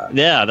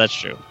 Yeah, that's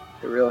true.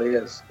 It really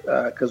is,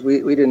 because we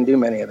didn't do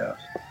many of those.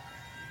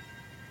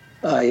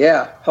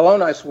 Yeah. Hello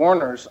Nice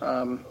Warners.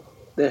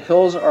 The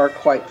hills are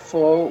quite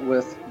full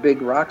with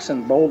big rocks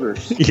and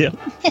boulders. Yeah.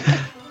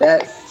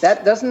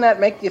 That doesn't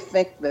that make you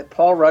think that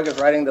Paul Rugg is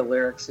writing the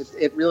lyrics?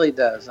 It really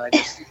does. I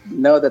just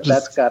know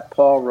that's got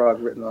Paul Rugg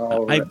written all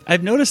over it.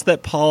 I've noticed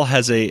that Paul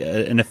has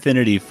an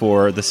affinity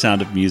for The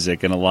Sound of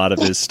Music and a lot of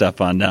his stuff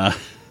on.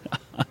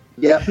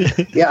 Yeah.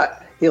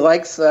 He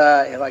likes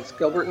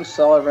Gilbert and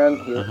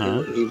Sullivan. He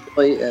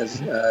really is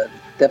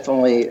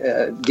definitely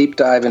deep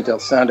dive into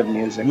Sound of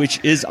Music.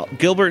 Which is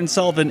Gilbert and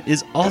Sullivan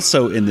is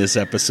also in this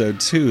episode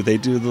too. They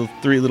do the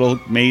Three Little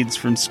Maids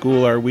from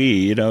School Are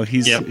We.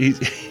 He's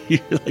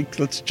like,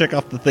 let's check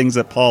off the things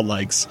that Paul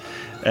likes,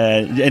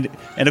 and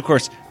of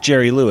course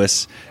Jerry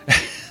Lewis.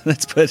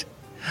 Let's put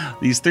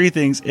these three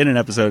things in an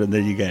episode, and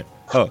then you get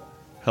Hello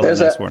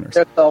Nice Warners.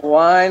 There's a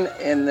line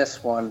in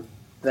this one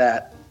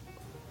that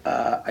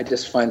I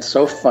just find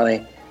so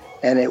funny,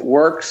 and it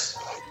works.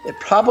 It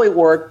probably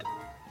worked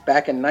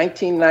back in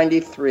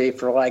 1993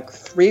 for like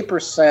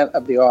 3%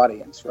 of the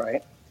audience,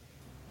 right?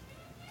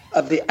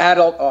 of the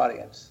adult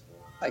audience.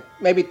 Like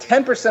maybe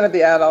 10% of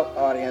the adult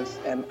audience,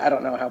 and I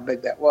don't know how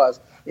big that was,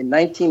 in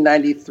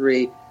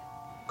 1993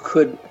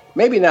 could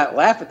maybe not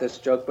laugh at this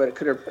joke, but it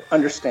could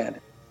understand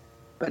it.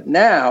 But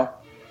now,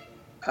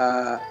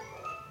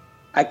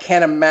 I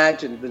can't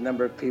imagine the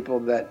number of people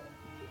that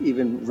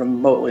even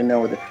remotely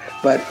know it.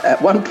 But at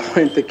one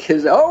point, the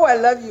kids, "Oh, I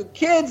love you,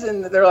 kids,"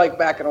 and they're like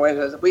backing away.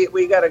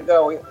 We got to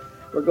go.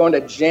 We're going to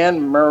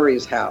Jan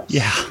Murray's house.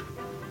 Yeah.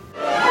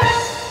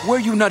 Where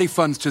you nutty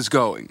funsters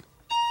going?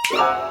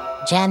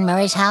 Jan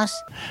Murray's house?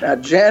 Now,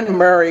 Jan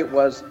Murray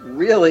was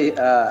really,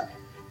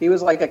 he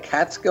was like a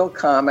Catskill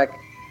comic,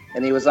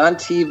 and he was on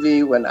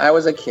TV when I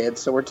was a kid,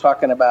 so we're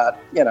talking about,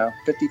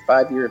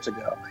 55 years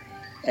ago.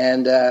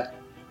 And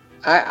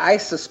I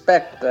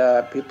suspect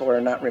people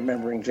are not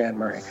remembering Jan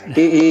Murray.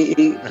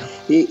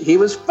 He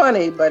was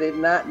funny, but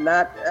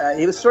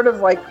he was sort of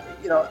like,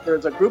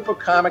 there's a group of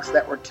comics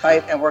that were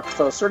tight and were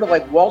close, sort of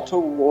like Walter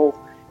Wolf,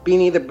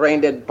 Beanie the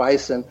Brain-Dead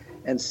Bison,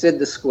 and Sid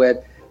the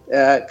Squid.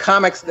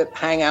 Comics that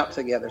hang out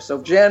together.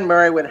 So Jan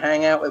Murray would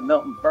hang out with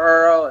Milton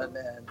Berle and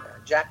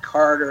Jack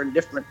Carter and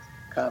different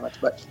comics.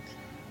 But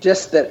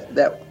just that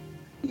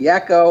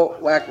Yakko,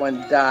 Wacko,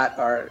 and Dot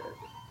are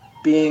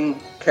being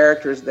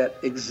characters that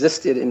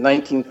existed in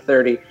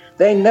 1930.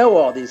 They know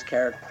all these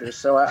characters,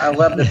 so I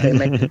love that they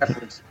make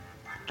reference.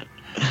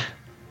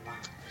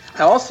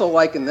 I also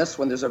like in this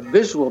one, there's a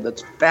visual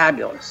that's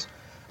fabulous,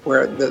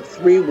 where the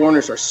three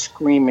Warners are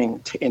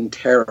screaming in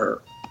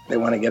terror. They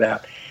want to get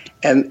out.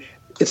 And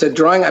it's a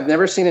drawing I've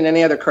never seen in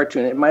any other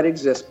cartoon. It might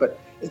exist, but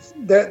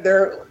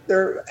their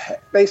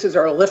faces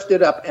are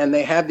lifted up, and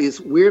they have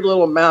these weird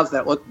little mouths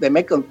that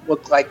make them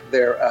look like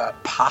they're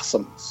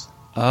possums.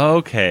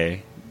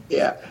 Okay.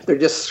 Yeah, they're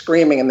just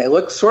screaming, and they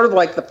look sort of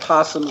like the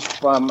possums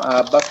from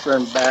Buster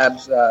and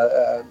Bab's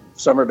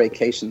summer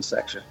vacation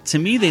section. To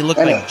me, they look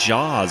like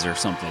Jaws or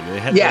something. They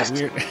had yes,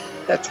 weird...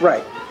 That's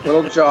right.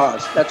 Little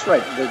jaws. That's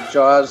right. The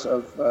jaws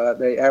of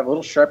they have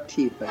little sharp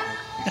teeth.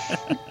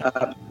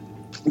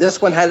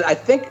 This one has. I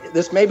think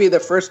this may be the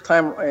first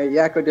time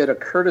Yakko did a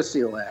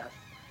courtesy laugh,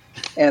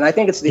 and I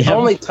think it's the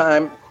only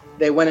time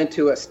they went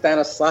into a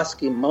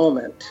Stanislavski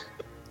moment.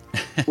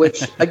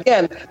 Which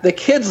again, the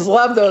kids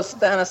love those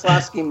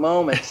Stanislavski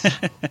moments,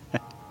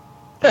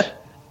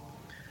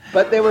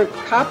 but they were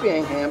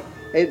copying him.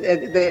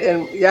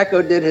 And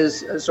Yakko did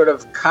his sort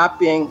of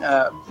copying,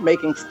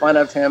 making fun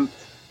of him.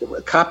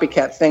 The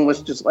copycat thing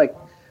was just like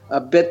a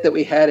bit that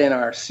we had in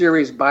our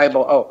series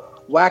Bible. Oh,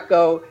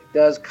 Wacko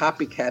does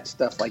copycat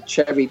stuff like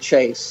Chevy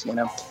Chase,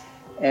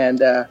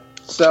 And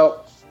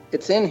so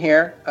it's in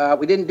here.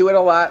 We didn't do it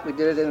a lot. We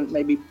did it in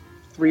maybe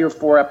 3 or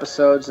 4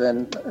 episodes,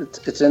 and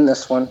it's in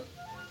this one.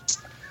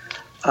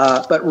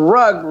 But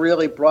Rugg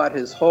really brought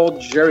his whole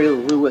Jerry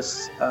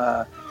Lewis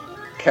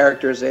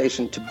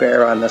characterization to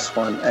bear on this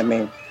one. I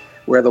mean,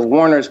 where the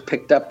Warners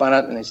picked up on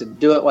it, and they said,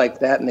 do it like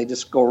that, and they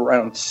just go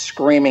around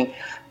screaming,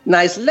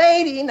 nice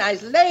lady,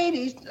 nice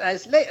lady,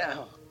 nice lady.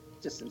 Oh,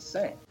 just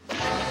insane.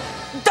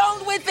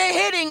 Don't with the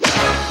hitting.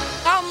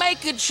 I'll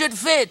make it should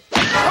fit.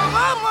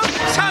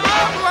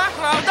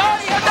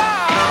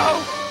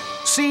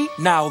 See,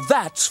 now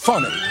that's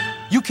funny.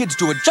 You kids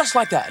do it just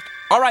like that.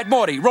 All right,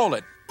 Morty, roll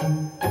it.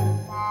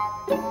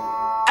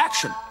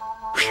 Action.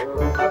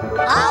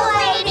 All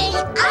ladies,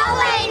 all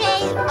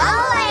ladies,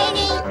 all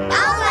ladies,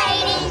 all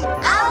ladies,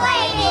 all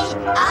ladies,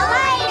 all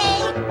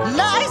ladies.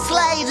 Nice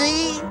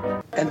lady.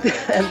 And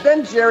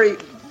then Jerry,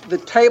 the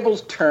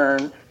tables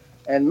turn,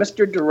 and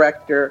Mr.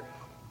 Director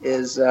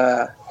is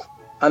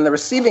on the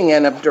receiving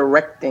end of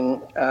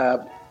directing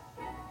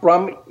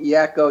from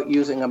Yakko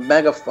using a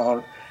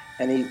megaphone,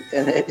 and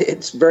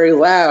it's very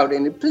loud.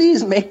 And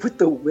please make with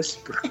the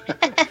whisper.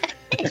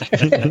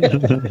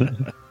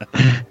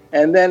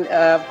 And then,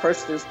 of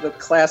course, there's the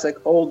classic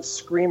old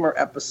Screamer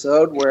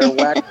episode where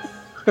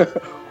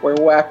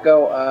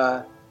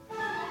Wacko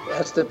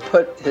has to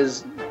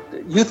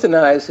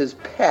euthanize his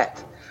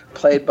pet,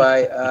 played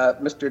by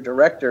Mr.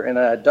 Director in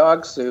a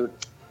dog suit,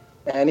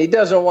 and he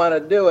doesn't want to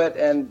do it.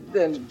 And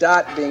then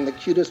Dot, being the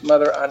cutest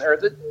mother on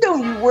earth, says,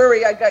 "Don't you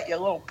worry, I got your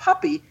little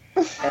puppy."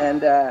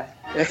 And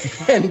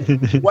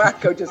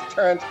Wacko just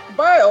turns,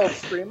 "Bye, old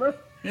Screamer."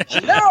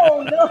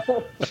 No.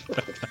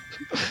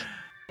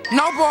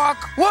 No bark.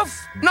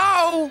 Woof.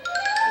 No.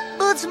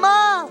 But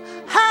Ma,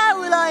 how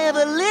will I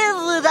ever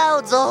live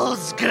without old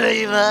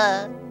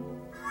Screamer?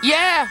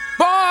 Yeah,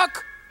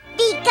 bark.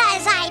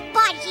 Because I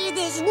bought you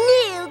this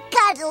new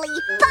cuddly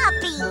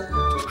puppy.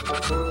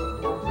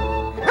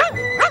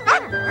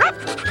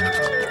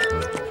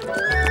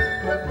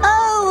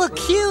 Oh, a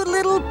cute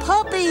little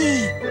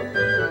puppy.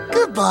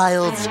 Goodbye,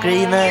 old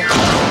Screamer.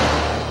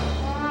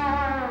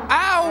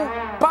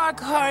 Ow, bark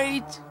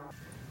hurt.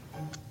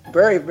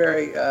 Very,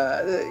 very,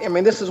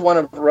 this is one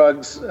of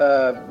Rugg's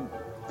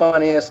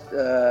funniest,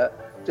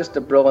 just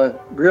a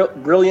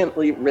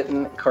brilliantly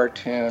written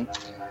cartoon.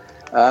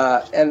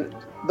 And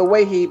the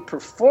way he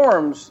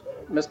performs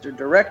Mr.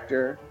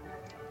 Director,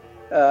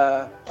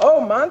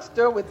 oh,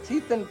 monster with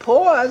teeth and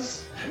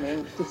paws. I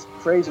mean, just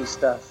crazy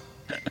stuff.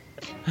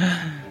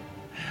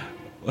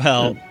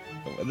 Well,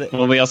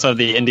 Well, we also have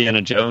the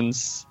Indiana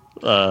Jones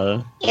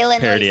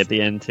parody at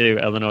the end too.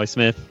 Illinois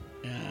Smith.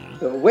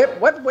 The whip.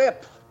 What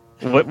whip?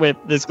 What whip?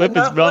 This whip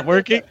is not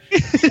working.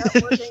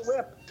 Not working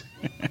whip.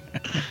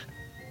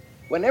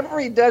 Whenever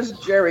he does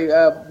Jerry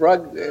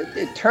Rugg,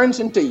 it turns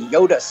into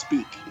Yoda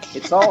speak.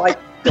 It's all like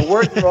the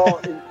words are all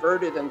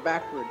inverted and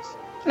backwards.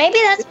 Maybe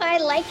that's why I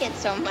like it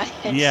so much.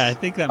 Yeah, I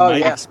think that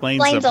might explain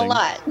Explains something. a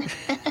lot.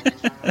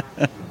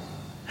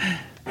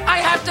 I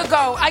have to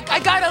go. I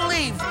gotta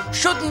leave.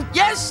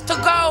 Yes, to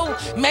go.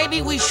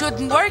 Maybe we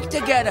shouldn't work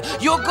together.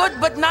 You're good,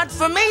 but not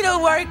for me to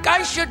work.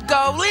 I should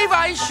go. Leave,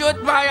 I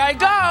should. Why I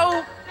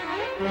go.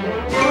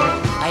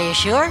 Are you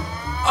sure?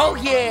 Oh,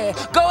 yeah.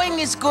 Going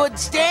is good.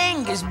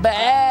 Staying is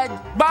bad.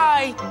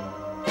 Bye.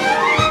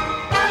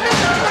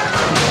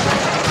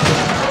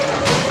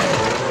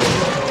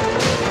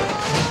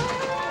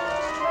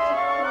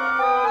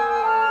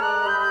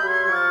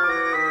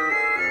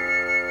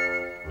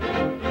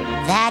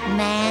 That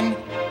man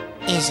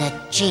is a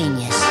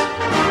genius.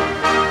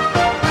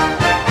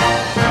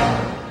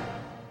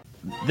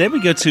 Then we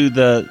go to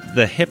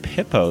the hip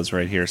hippos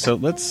right here. So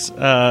let's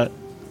La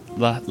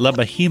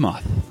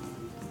Behemoth.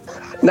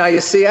 Now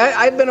you see,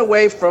 I've been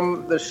away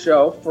from the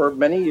show for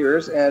many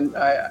years, and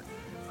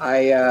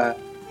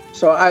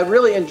so I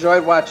really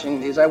enjoyed watching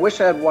these. I wish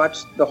I had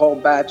watched the whole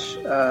batch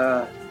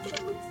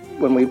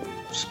when we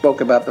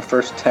spoke about the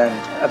first 10.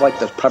 I'd like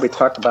to probably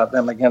talk about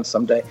them again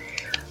someday.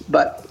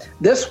 But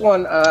this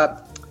one,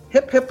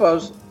 Hip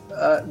Hippos,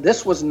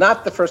 this was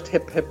not the first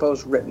Hip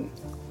Hippos written.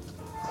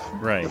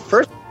 Right. The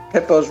first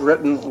Hippos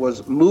written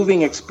was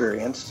Moving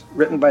Experience,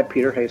 written by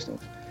Peter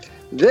Hastings.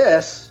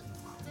 This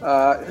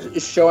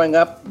is showing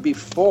up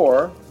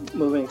before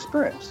Moving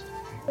Experience.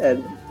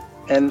 And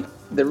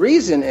the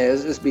reason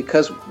is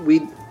because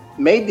we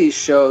made these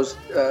shows,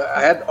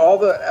 I had all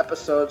the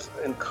episodes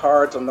in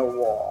cards on the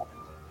wall.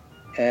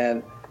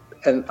 And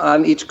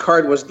on each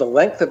card was the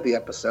length of the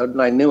episode,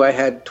 and I knew I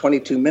had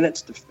 22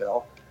 minutes to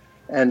fill.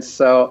 And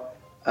so,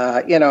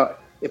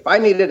 if I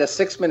needed a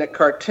 6-minute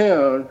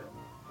cartoon,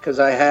 because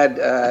I had,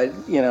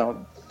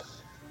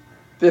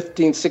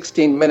 15,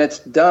 16 minutes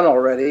done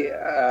already,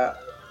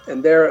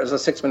 and there is a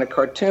 6-minute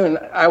cartoon,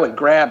 I would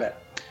grab it.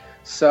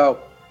 So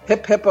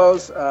Hip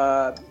Hippos,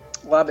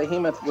 La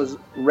Behemoth was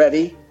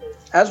ready,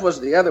 as was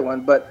the other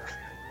one, but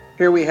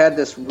here we had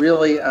this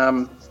really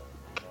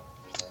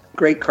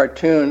great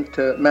cartoon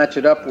to match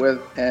it up with,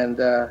 and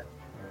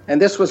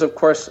this was, of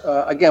course,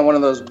 again, one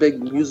of those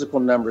big musical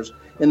numbers.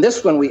 In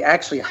this one, we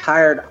actually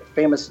hired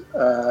famous,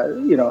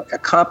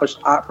 accomplished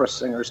opera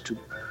singers to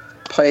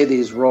play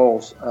these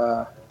roles,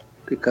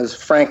 because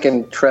Frank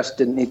and Tress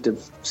didn't need to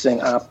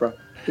sing opera.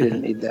 They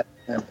didn't need that.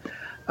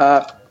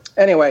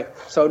 Anyway,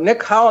 so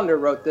Nick Hollander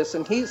wrote this,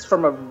 and he's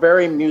from a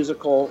very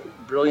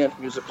brilliant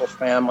musical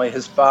family.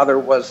 His father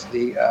was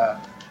the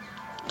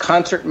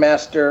concert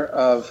master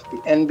of the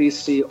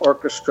NBC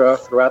orchestra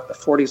throughout the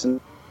 40s and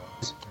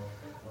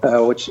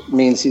 50s, which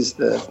means he's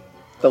the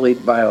lead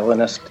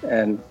violinist,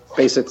 and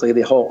basically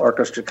the whole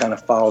orchestra kind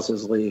of follows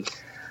his lead.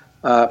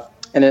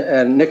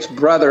 And Nick's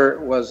brother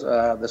was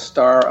the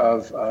star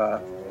of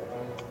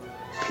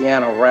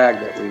Piano Rag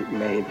that we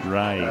made.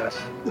 Right.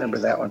 Remember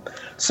that one.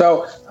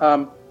 So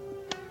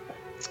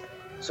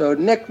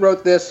Nick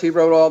wrote this. He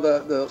wrote all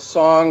the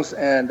songs,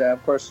 and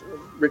of course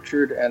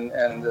Richard and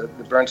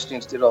the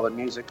Bernsteins did all the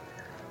music.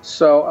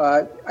 So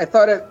I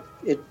thought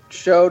it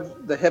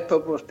showed the hip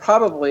hop was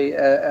probably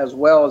as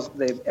well as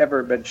they've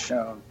ever been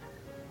shown,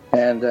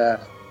 and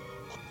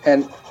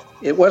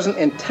it wasn't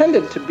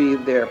intended to be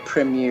their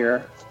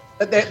premiere.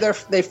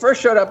 They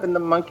first showed up in the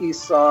Monkees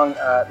song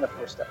in the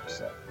first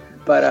episode,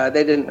 but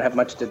they didn't have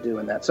much to do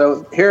in that.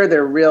 So here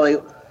they're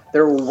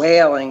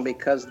wailing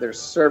because their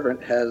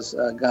servant has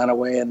gone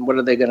away, and what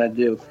are they going to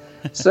do?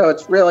 So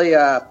it's really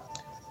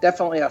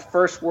definitely a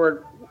first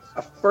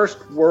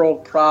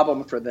world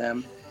problem for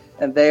them,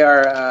 and they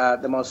are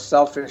the most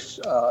selfish,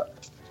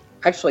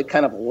 actually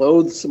kind of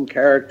loathsome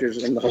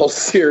characters in the whole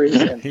series.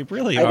 And they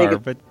really are,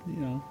 but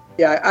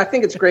yeah, I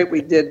think it's great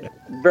we did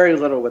very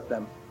little with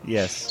them.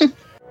 Yes.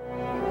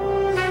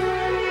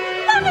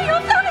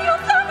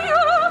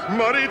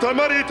 Marita,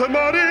 Marita,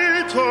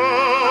 Marita,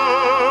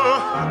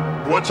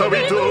 what shall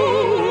we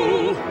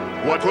do?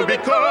 What will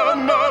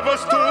become of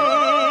us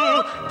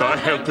two? The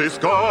help is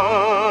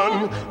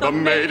gone, the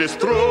maid is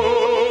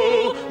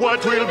through.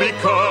 What will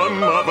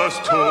become of us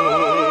two?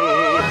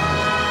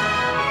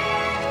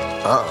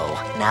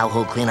 Uh-oh, now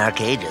who'll clean our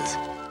cages?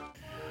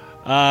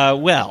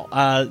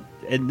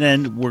 And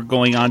then we're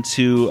going on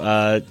to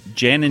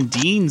Jan and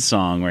Dean's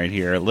song right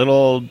here.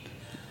 Little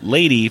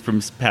lady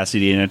from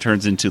Pasadena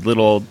turns into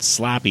little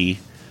Slappy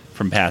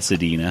from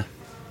Pasadena.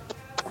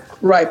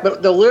 Right,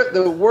 but the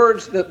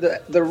words,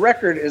 the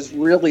record is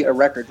really a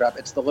record drop.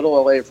 It's the little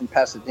old lady from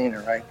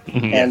Pasadena, right?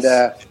 Yes.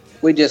 And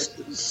we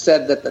just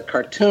said that the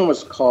cartoon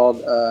was called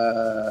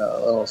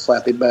Little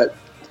Slappy, but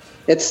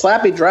it's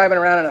Slappy driving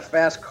around in a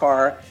fast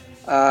car,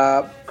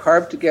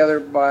 carved together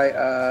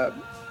by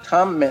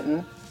Tom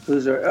Minton,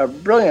 who's a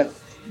brilliant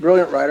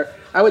writer.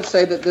 I would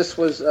say that this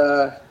was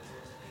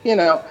in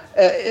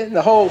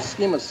the whole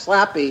scheme of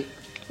Slappy,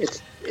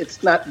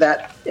 it's not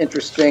that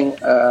interesting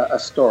a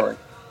story.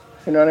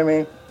 You know what I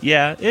mean?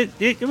 Yeah,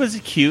 it was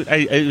cute.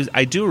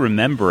 I do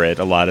remember it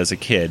a lot as a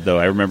kid, though.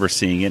 I remember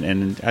seeing it,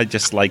 and I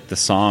just liked the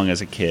song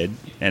as a kid,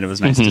 and it was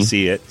nice to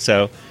see it.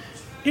 So,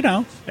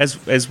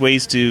 as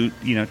ways to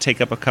take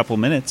up a couple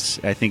minutes,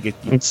 I think it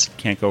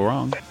can't go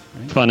wrong.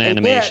 Right? Fun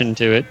animation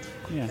to it.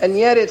 Yeah. And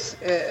yet it's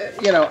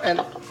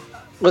and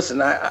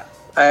listen,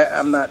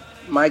 I'm not.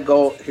 My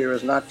goal here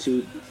is not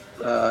to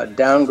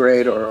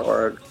downgrade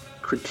or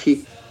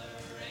critique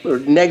or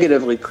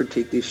negatively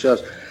critique these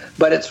shows,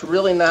 but it's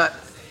really not.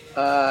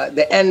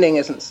 The ending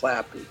isn't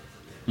Slappy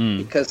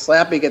because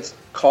Slappy gets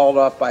called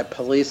off by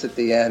police at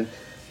the end,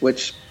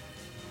 which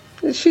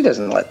she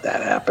doesn't let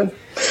that happen.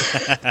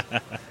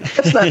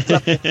 That's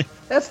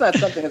not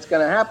something that's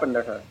going to happen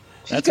to her.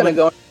 She's going to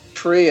go in the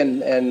tree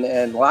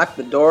and lock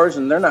the doors,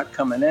 and they're not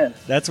coming in.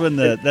 That's when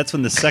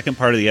the second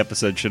part of the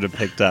episode should have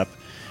picked up,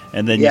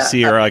 and then you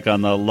see her like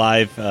on the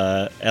live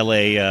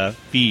LA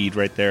feed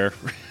right there.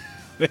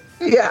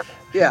 Yeah.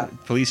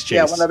 Police chase.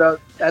 Yeah, one of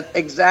those.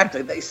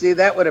 Exactly. See,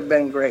 that would have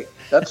been great.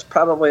 That's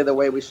probably the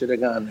way we should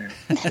have gone there.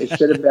 It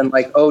should have been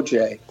like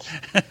OJ.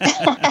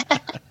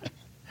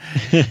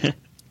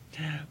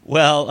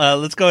 Well,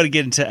 let's go ahead and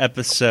get into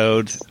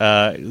episode.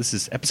 This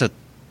is episode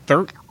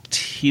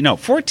 13. No,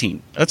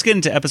 14. Let's get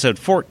into episode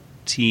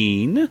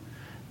 14.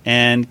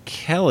 And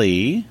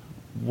Kelly,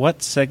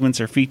 what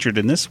segments are featured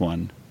in this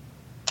one?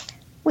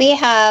 We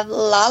have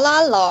La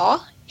La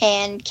La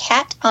and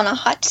Cat on a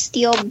Hot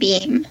Steel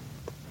Beam.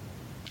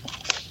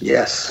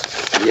 Yes.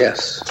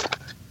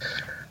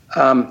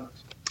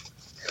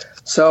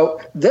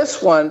 So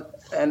this one,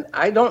 and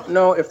I don't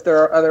know if there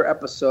are other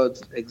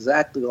episodes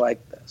exactly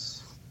like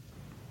this,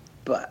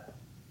 but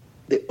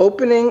the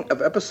opening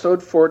of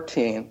episode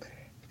 14,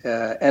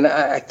 and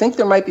I think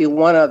there might be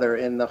one other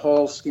in the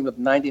whole scheme of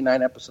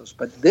 99 episodes,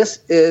 but this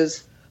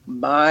is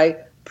my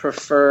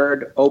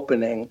preferred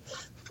opening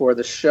for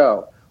the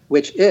show,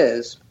 which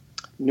is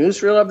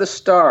Newsreel of the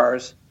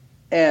Stars,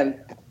 and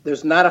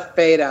there's not a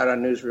fade out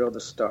on Newsreel of the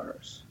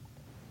Stars.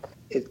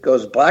 It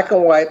goes black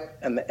and white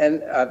and the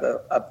end of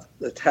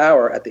the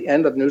tower at the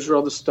end of Newsreel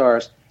of the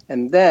Stars,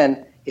 and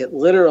then it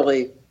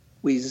literally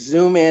we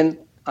zoom in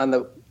on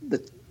the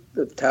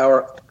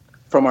tower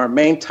from our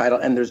main title,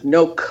 and there's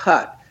no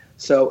cut,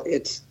 so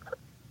it's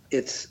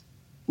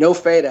no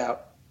fade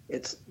out.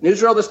 It's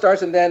Newsreel of the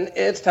Stars, and then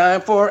it's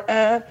time for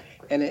and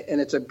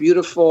it's a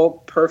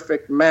beautiful,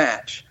 perfect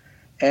match.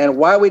 And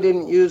why we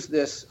didn't use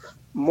this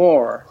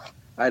more,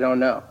 I don't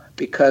know,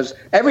 because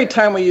every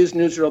time we use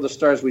Newsreel of the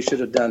Stars, we should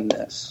have done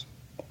this,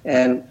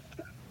 and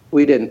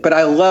we didn't. But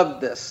I love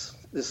this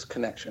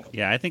connection.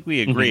 Yeah, I think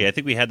we agree. I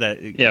think we had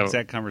that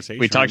exact conversation.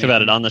 We talked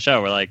about it on the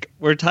show. We're like,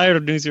 we're tired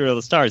of Newsreel of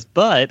the Stars,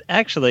 but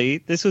actually,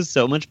 this was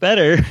so much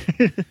better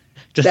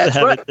just to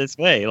have it this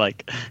way.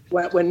 Like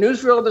when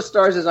Newsreel of the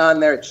Stars is on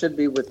there, it should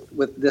be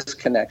with this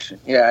connection.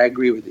 Yeah, I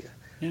agree with you.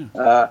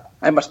 Yeah.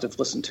 I must have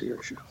listened to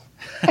your show.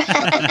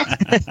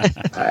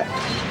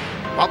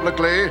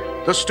 Publicly,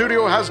 the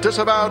studio has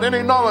disavowed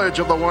any knowledge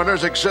of the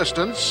Warners'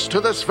 existence to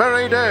this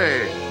very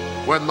day,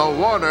 when the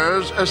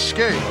Warners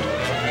escaped.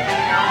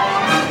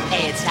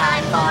 It's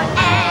time for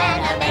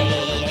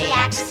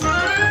Animaniacs,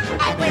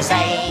 and we're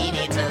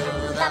zany to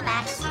the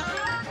max.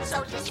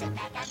 So just sit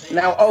back and...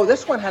 Now,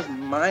 this one has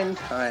Mime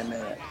Time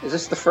in it. Is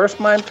this the first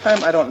Mime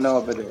Time? I don't know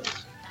if it is.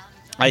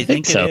 I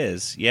think so. It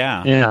is,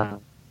 yeah. Yeah.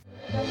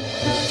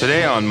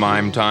 Today on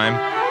Mime Time,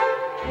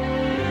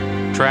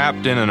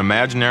 trapped in an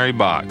imaginary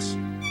box.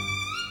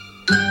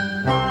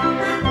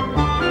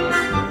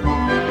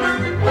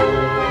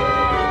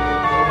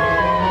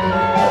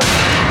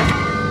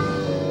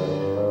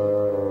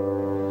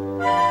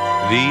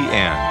 The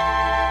end.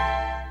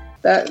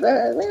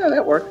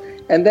 That worked.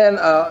 And then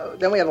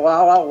we had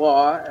La La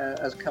La,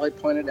 as Kelly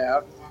pointed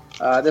out.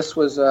 This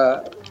was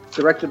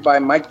directed by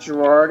Mike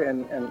Gerard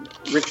and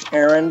Rich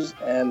Ahrens,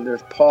 and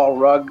there's Paul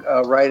Rugg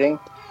writing.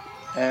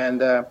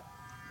 And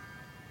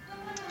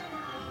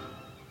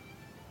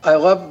I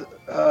love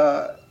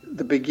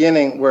the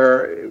beginning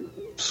where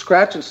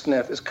Scratch and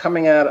Sniff is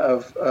coming out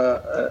of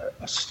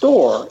a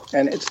store,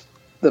 and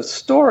the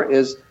store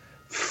is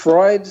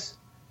Freud's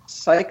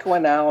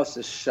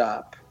psychoanalysis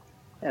shop,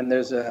 and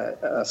there's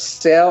a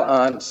sale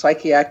on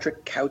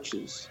psychiatric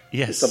couches.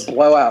 Yes, it's a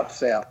blowout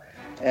sale,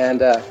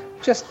 and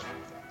just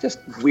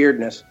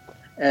weirdness.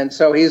 And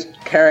so he's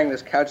carrying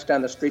this couch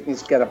down the street, and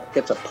he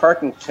gets a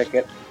parking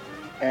ticket.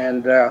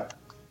 And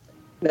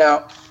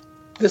now,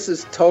 this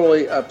is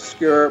totally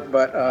obscure,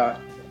 but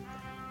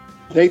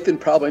Nathan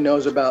probably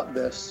knows about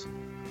this.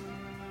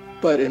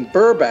 But in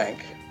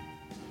Burbank,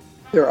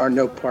 there are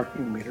no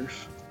parking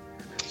meters.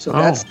 So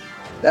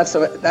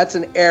that's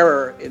an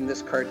error in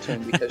this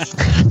cartoon because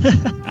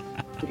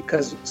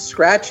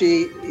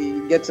Scratchy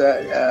gets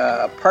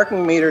a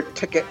parking meter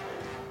ticket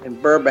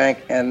in Burbank,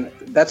 and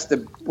that's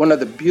one of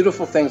the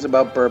beautiful things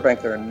about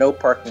Burbank. There are no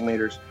parking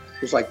meters.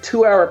 There's like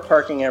 2-hour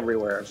parking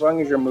everywhere. As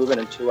long as you're moving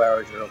in 2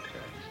 hours, you're okay.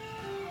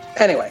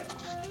 Anyway,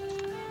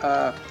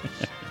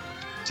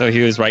 So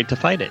he was right to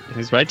fight it. He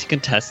was right to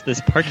contest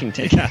this parking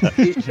ticket.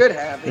 He should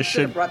have. He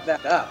should have brought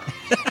that up.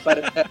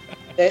 But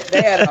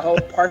they had a whole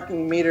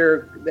parking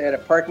meter. They had a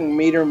parking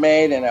meter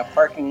made and a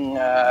parking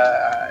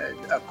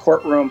a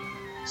courtroom.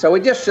 So we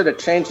just should have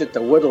changed it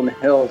to Woodland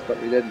Hills,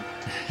 but we didn't.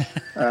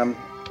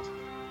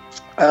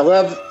 I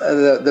love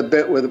the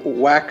bit with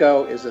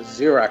Wacko is a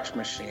Xerox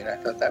machine. I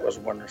thought that was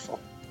wonderful.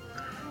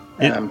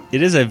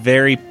 It is a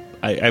very.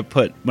 I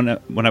put when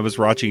I was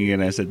watching it,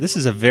 I said this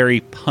is a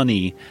very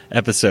punny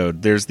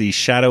episode. There's the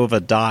shadow of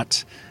a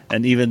dot,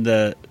 and even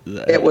the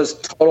it was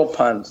total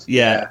puns.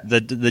 Yeah,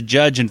 the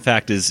judge, in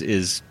fact,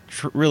 is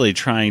really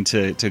trying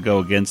to go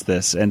against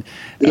this, and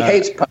he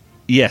hates puns.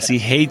 Yes, he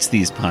hates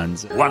these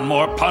puns. One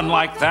more pun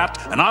like that,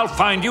 and I'll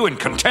find you in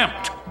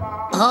contempt.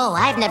 Oh,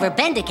 I've never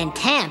been to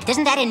Contempt.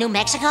 Isn't that in New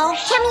Mexico?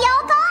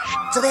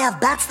 Chemioka? Do they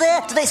have bats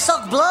there? Do they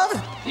suck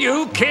blood?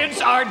 You kids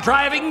are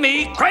driving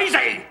me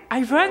crazy!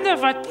 I wonder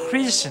what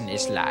prison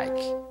is like.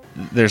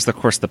 There's, of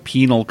course, the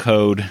penal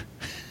code.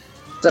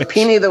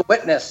 Subpoena the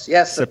witness.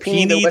 Yes,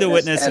 subpoena the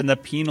witness and the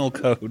penal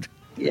code.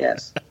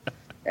 Yes.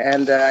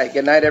 And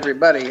good night,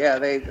 everybody. Yeah,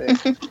 they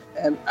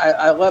and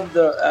I love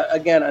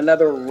again,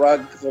 another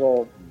rug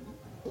little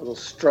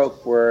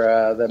stroke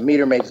where the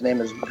meter maid's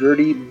name is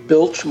Gertie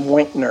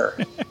Bilch-Mointner.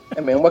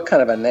 I mean, what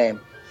kind of a name?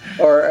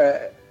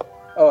 Or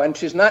and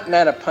she's not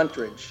Nana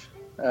Puntridge.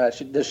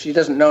 She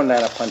doesn't know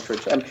Nana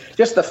Puntridge. I mean,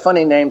 just the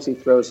funny names he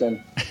throws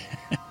in.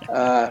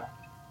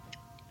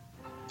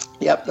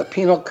 Yep, the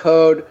penal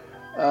code.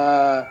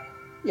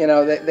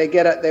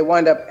 They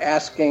wind up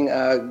asking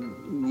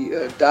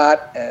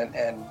Dot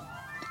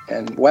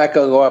and Wacko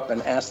go up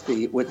and ask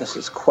the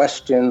witnesses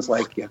questions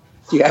like, do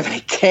you have any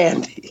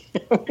candy?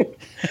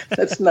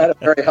 That's not a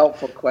very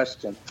helpful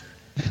question.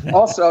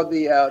 Also,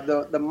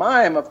 the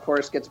mime, of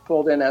course, gets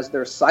pulled in as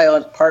their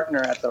silent partner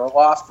at their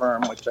law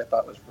firm, which I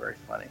thought was very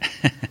funny.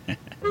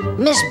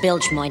 Miss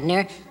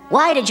Bilch-Mointner,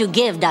 why did you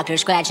give Dr.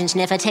 Scratch and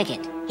Sniff a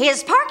ticket?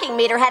 His parking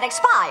meter had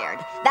expired.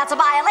 That's a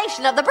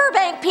violation of the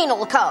Burbank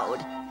Penal Code.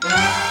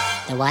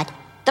 The what?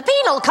 The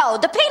Penal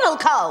Code! The Penal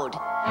Code!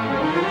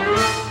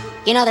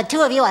 You know, the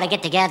two of you ought to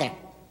get together.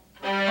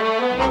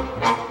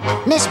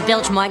 Miss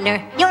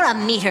Bilch-Mointner, you're a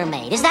meter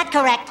maid, is that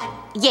correct?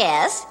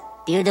 Yes.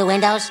 Do you do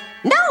windows?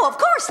 No, of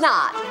course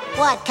not.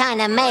 What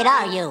kind of maid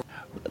are you?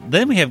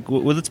 Then we have.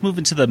 Well, let's move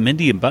into the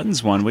Mindy and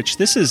Buttons one, which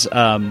this is,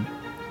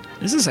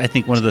 I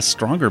think, one of the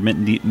stronger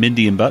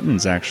Mindy and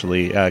Buttons.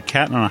 Actually,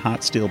 Cat on a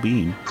Hot Steel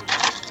Beam.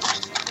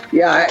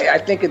 Yeah, I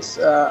think it's.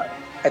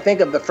 I think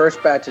of the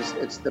first batch,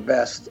 it's the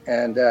best,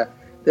 and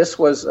this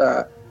was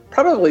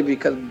probably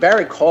because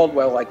Barry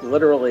Caldwell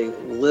literally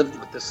lived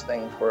with this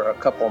thing for a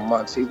couple of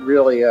months. He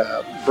really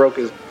broke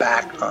his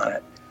back on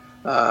it.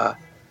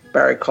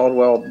 Barry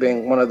Caldwell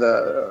being one of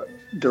the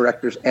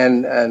directors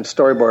and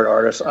storyboard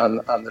artists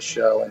on the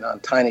show and on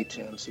Tiny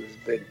Toons, he was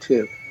big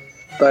too.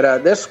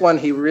 But this one,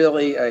 he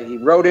really he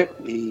wrote it,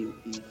 he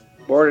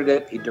boarded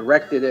it, he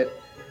directed it,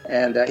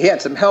 and he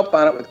had some help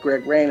on it with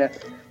Greg Reyna,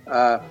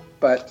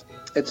 but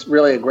it's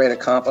really a great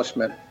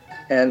accomplishment.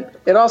 And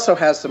it also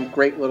has some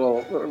great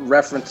little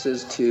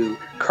references to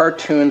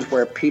cartoons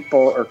where people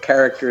or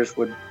characters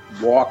would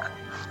walk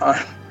on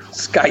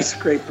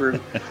skyscrapers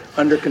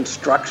under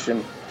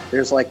construction.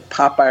 There's like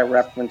Popeye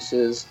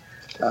references,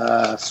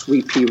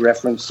 Sweet Pea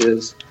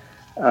references.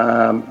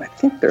 I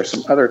think there's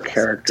some other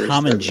characters.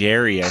 Tom and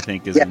Jerry, I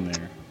think, is in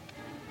there.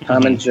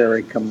 Tom and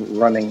Jerry come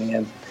running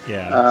in.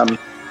 Yeah.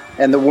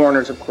 And the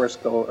Warners, of course,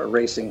 go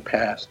racing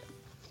past.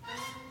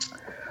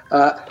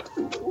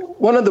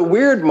 One of the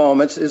weird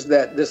moments is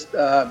that this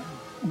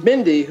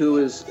Mindy, who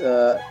is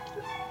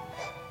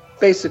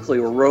basically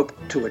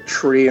roped to a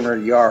tree in her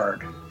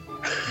yard,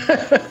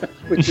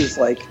 which is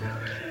like,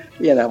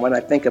 when I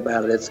think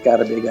about it, it's got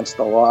to be against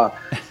the law.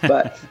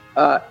 But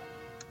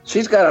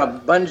she's got a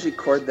bungee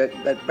cord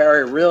that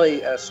Barry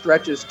really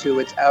stretches to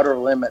its outer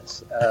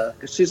limits,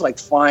 because she's like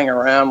flying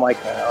around like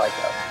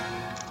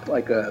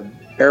a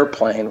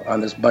airplane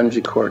on this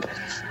bungee cord.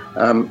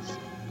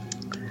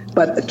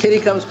 But the kitty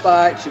comes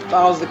by, she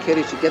follows the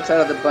kitty, she gets out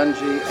of the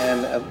bungee,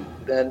 and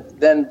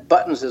then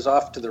Buttons is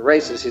off to the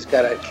races. He's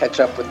got to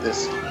catch up with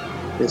this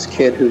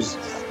kid who's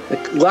the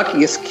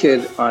luckiest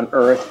kid on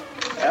Earth,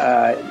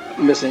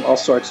 missing all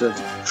sorts of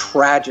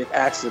tragic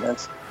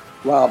accidents,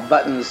 while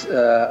Buttons,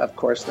 of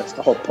course, that's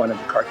the whole point of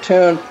the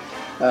cartoon.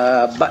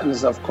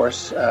 Buttons, of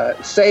course,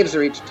 saves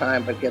her each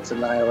time, but gets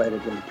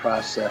annihilated in the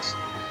process.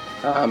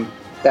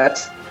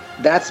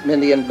 That's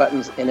Mindy and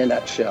Buttons in a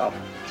nutshell.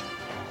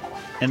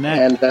 And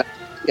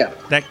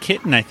that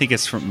kitten, I think,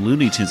 is from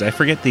Looney Tunes. I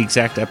forget the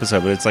exact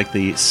episode, but it's like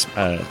the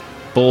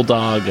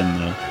bulldog,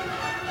 and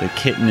the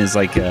kitten is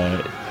like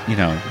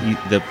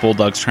the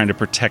bulldog's trying to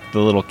protect the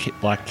little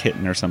black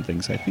kitten or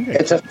something. So I think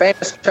it's a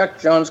famous Chuck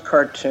Jones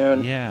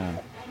cartoon. Yeah,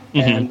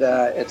 and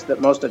it's the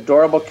most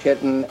adorable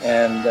kitten,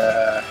 and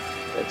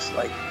it's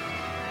like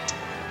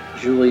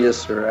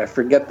Julius, or I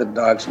forget the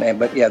dog's name,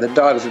 but yeah, the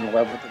dog's in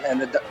love with it, and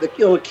the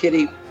little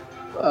kitty.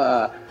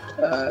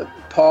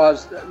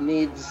 Paws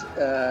needs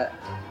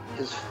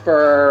his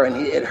fur, and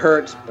it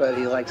hurts, but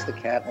he likes the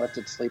cat and lets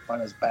it sleep on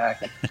his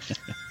back.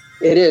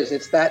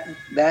 It's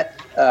that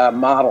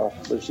model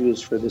was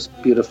used for this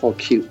beautiful,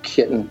 cute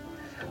kitten.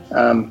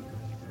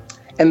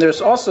 And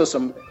there's also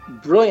some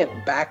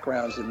brilliant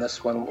backgrounds in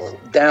this one,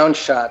 down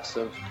shots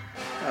of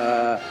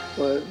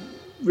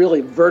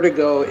really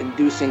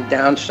vertigo-inducing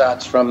down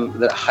shots from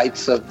the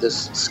heights of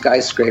this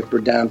skyscraper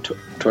down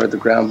toward the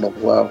ground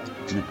below.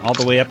 And all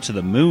the way up to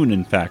the moon,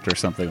 in fact, or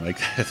something like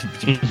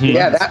that.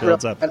 Yeah, that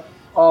builds up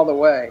all the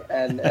way.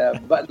 And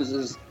Buttons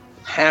is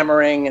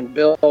hammering and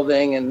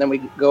building, and then we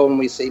go and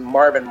we see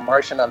Marvin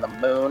Martian on the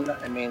moon.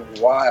 I mean,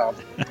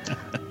 wild.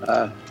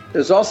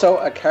 There's also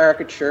a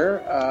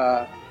caricature.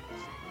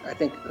 I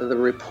think the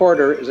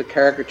reporter is a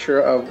caricature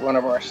of one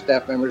of our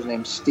staff members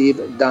named Steve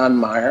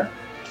Donmeyer.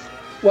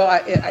 Well,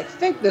 I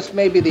think this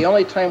may be the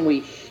only time we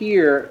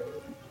hear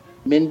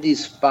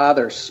Mindy's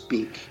father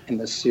speak in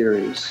the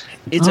series.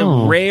 It's a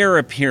rare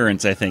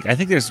appearance, I think.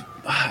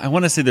 I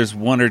want to say there's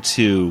one or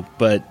two,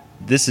 but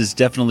this is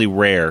definitely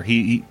rare.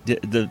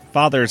 The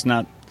father is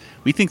not.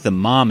 We think the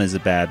mom is a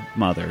bad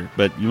mother,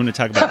 but you want to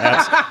talk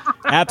about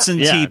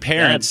absentee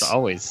parents?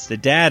 Always. The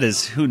dad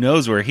is who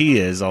knows where he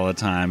is all the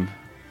time.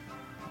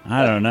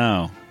 I don't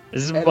know.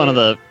 This is one of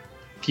the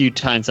few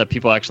times that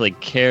people actually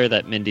care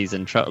that Mindy's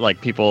in trouble.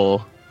 Like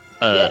people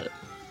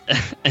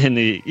in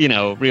the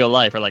real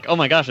life are like, oh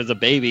my gosh, there's a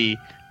baby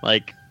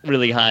like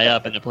really high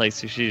up in a place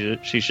she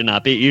should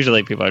not be.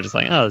 Usually people are just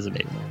like, oh, there's a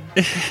baby.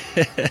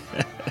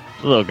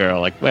 Little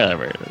girl, like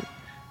whatever.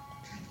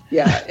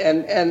 Yeah,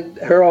 and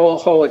her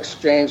whole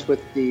exchange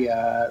with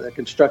the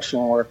construction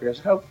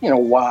workers.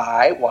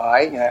 Why?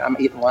 I'm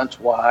eating lunch.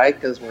 Why?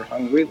 Because we're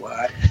hungry.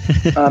 Why?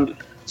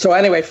 So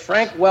anyway,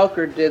 Frank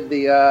Welker did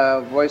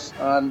the voice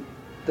on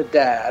the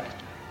dad.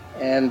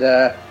 And,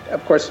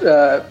 of course,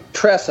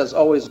 Tress has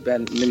always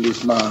been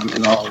Mindy's mom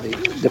in all the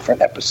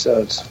different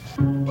episodes.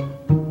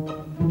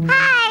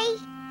 Hi.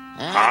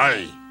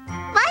 Hi.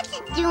 What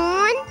you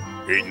doing?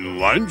 Eating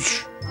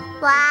lunch?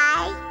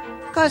 Why?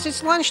 'Cause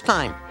it's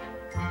lunchtime.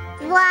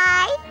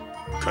 Why?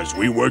 'Cause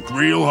we worked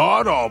real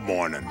hard all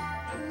morning.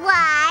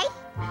 Why?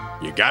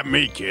 You got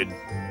me, kid.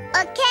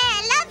 Okay,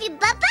 I love you.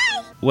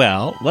 Bye-bye.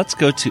 Well, let's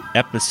go to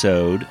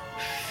episode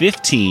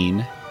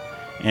 15.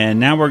 And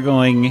now we're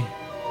getting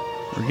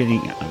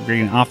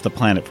off the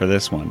planet for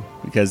this one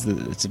because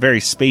it's a very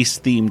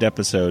space-themed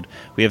episode.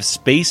 We have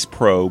Space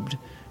Probed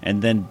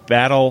and then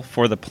Battle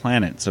for the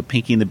Planet. So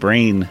Pinky and the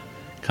Brain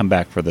come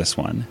back for this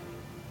one.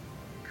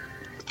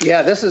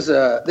 Yeah, this is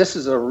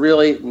a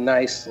really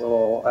nice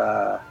little.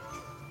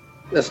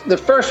 The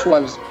first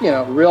one's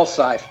real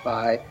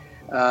sci-fi,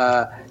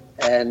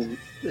 and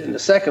in the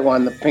second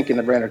one, the Pinky and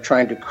the Brain are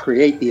trying to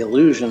create the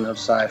illusion of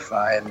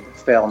sci-fi and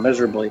fail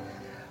miserably.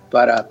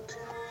 But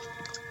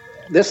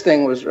this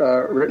thing was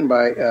written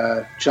by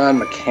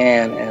John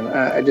McCann, and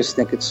I just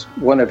think it's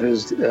one of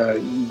his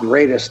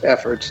greatest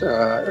efforts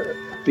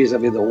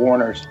vis-a-vis the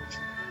Warners.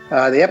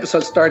 The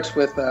episode starts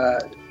with,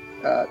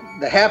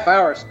 the half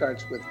hour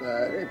starts with,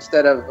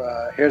 instead of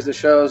here's the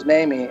show's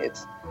naming,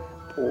 it's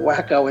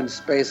Wacko in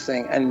Space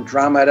saying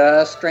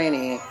Andromeda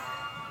Strainy.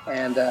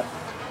 And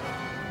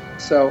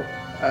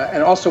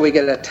and also we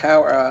get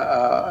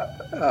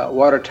a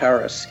water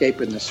tower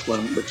escape in this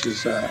one, which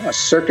is a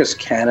circus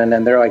cannon,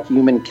 and they're like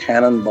human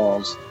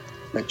cannonballs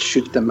that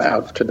shoot them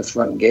out to the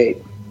front gate.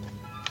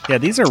 Yeah,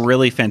 these are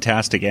really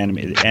fantastic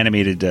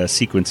animated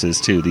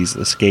sequences too. These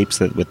escapes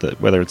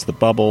whether it's the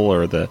bubble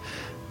or the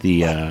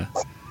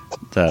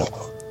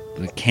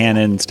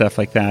cannon, stuff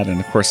like that, and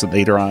of course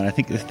later on, I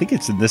think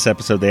it's in this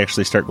episode they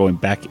actually start going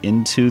back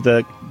into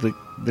the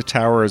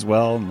tower as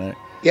well. And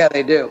yeah,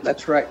 they do.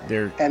 That's right.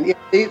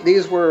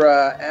 These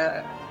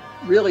were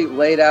really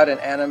laid out and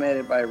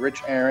animated by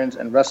Rich Ahrens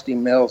and Rusty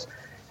Mills,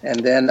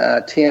 and then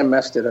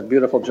TMS did a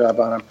beautiful job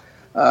on them.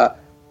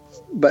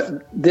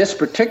 But this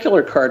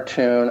particular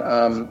cartoon,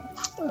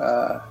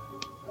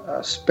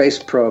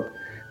 Space Probe,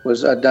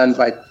 was done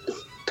by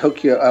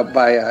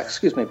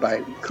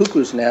by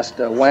Cuckoo's Nest,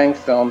 Wang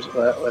Films,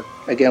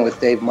 with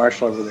Dave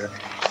Marshall over there.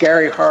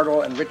 Gary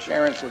Hartle and Rich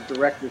Ahrens were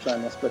directors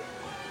on this, but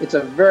it's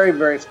a very,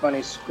 very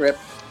funny script.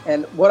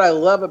 And what I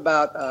love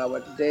about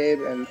what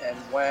Dave and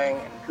Wang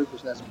and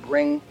Cuckoo's Nest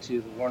bring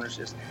to the Warners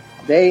is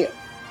they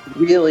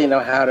really know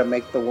how to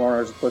make the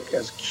Warners look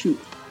as cute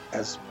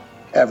as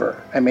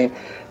ever. I mean,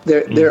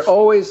 they're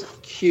always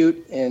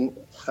cute in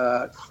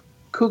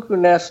Cuckoo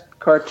Nest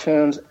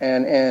cartoons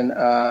and in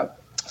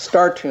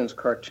Star Toons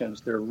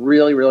cartoons. They're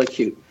really, really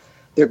cute.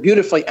 They're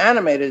beautifully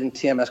animated in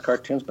TMS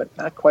cartoons, but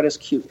not quite as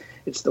cute.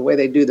 It's the way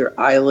they do their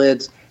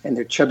eyelids and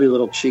their chubby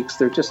little cheeks.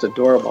 They're just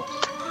adorable.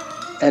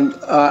 And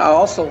I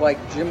also like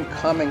Jim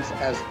Cummings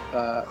as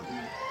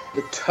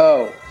the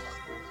toe.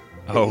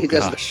 He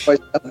does the voice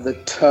of the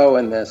toe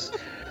in this.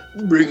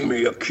 Bring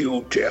me a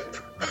Q-tip.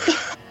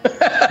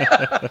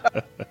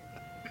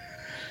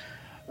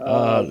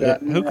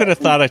 Who could have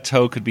thought a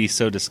toe could be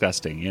so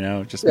disgusting?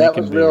 Just that make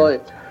him was really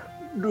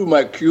do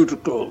my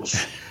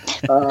cuticles.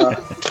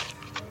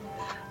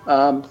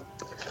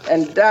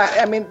 And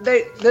I mean,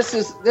 this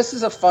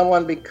is a fun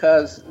one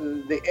because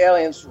the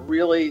aliens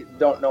really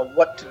don't know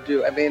what to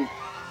do. I mean,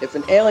 if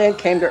an alien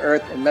came to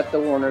Earth and met the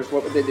Warners,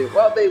 what would they do?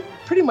 Well, they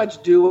pretty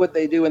much do what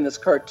they do in this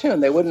cartoon.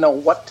 They wouldn't know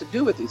what to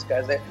do with these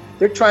guys.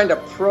 They're trying to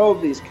probe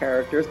these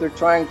characters. They're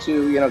trying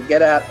to,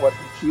 get at what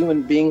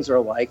human beings are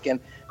like. And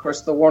of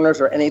course, the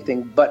Warners are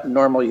anything but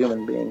normal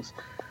human beings.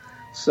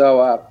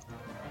 So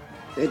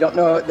they don't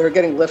know. They're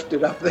getting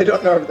lifted up. They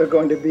don't know if they're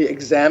going to be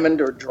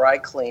examined or dry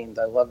cleaned.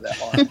 I love that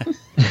line.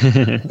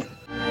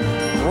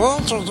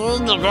 What are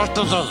doing the rest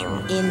of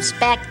the day?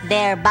 Inspect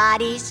their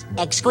bodies.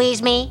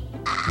 Excuse me?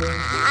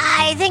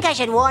 I think I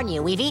should warn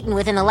you. We've eaten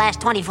within the last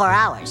 24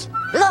 hours.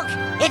 Look,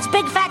 it's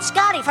Big Fat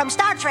Scotty from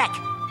Star Trek.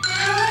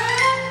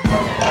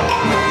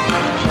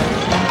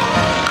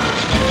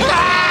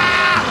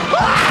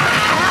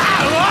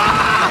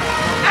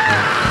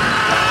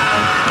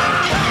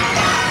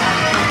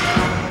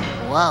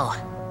 Whoa,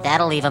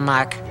 that'll leave a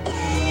mark.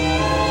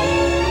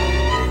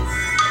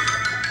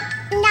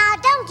 Now,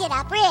 don't get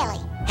up, really.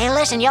 Hey,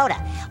 listen, Yoda.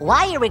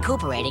 While you're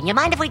recuperating, you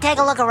mind if we take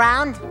a look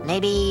around?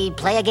 Maybe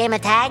play a game of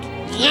tag?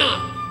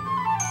 Yeah.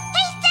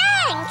 Hey,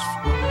 thanks!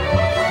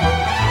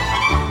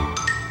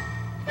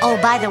 Oh,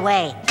 by the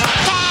way,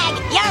 tag,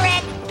 you're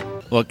it!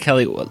 Well,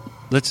 Kelly,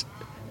 let's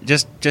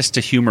just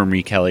to humor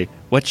me, Kelly.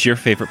 What's your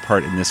favorite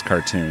part in this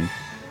cartoon?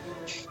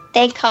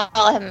 They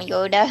call him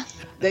Yoda.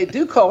 They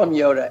do call him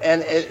Yoda,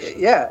 and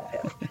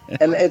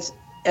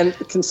and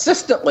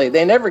consistently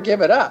they never give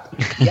it up.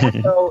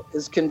 Yakko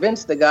is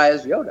convinced the guy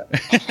is Yoda.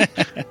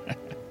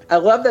 I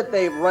love that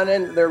they're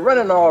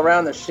running all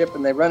around the ship,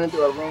 and they run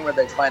into a room where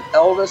they find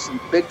Elvis and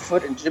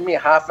Bigfoot and Jimmy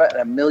Hoffa and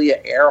Amelia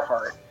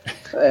Earhart.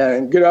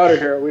 And get out of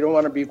here. We don't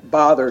want to be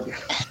bothered.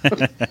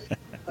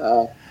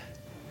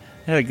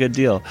 Had a good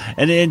deal.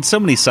 And in so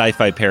many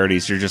sci-fi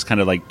parodies, you're just kind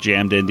of like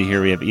jammed into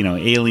here. We have,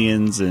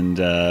 aliens, and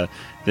then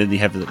you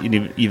have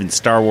even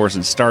Star Wars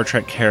and Star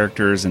Trek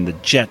characters, and the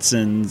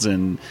Jetsons,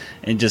 and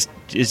just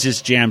it's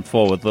just jammed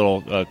full with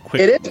little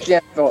quick. It is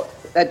jammed full.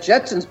 That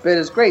Jetsons bit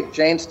is great.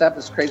 Jane stuff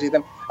is crazy.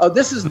 Oh,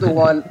 this is the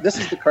one. This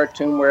is the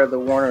cartoon where the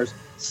Warners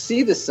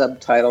see the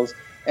subtitles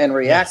and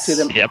react to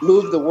them,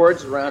 move the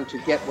words around to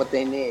get what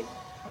they need.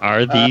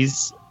 Are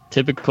these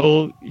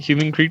typical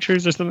human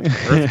creatures or something?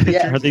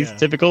 Are these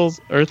typical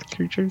Earth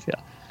creatures?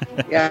 Yeah.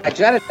 Yeah, I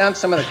jotted down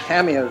some of the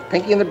cameos.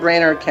 Pinky and the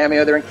Brain are a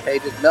cameo. They're in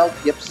cages. Mel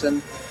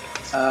Gibson,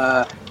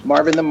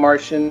 Marvin the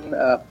Martian,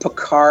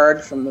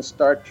 Picard from the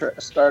Star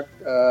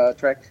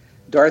Trek,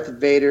 Darth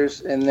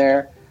Vader's in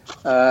there.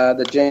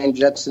 The Jane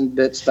Jetson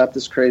bit, Stop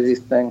This Crazy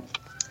Thing.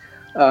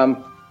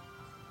 And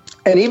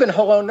even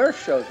Hello Nurse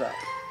shows up.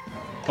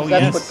 Oh,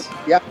 yes.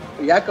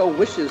 Yakko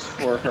wishes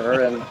for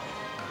her. And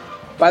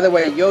by the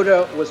way,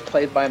 Yoda was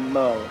played by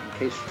Mo, in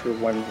case you're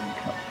wondering.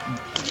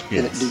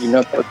 Yes. Did you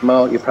know that was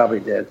Mo? You probably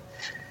did.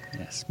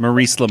 Yes.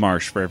 Maurice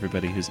LaMarche, for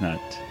everybody who's not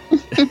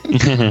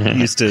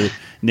used to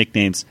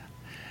nicknames.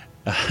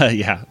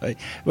 Yeah.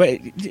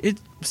 Wait,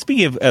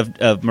 speaking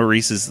of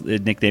Maurice's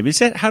nickname, is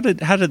that do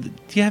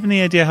you have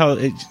any idea how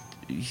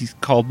he's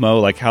called Mo?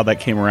 Like how that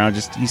came around?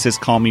 Just he says,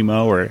 "Call me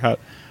Mo," or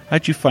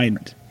how'd you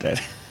find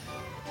that?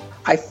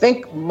 I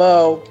think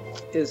Mo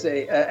is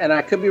and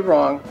I could be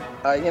wrong.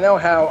 You know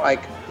how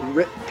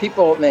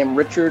people named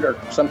Richard are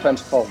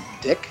sometimes called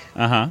Dick?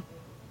 Uh-huh.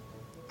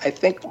 I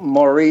think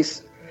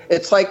Maurice.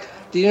 It's like,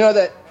 do you know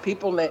that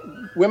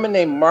women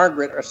named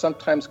Margaret are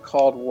sometimes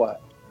called what?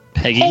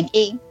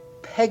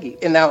 Peggy.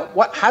 And now,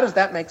 how does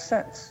that make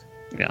sense?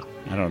 Yeah,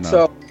 I don't know.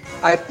 So,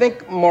 I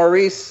think Mo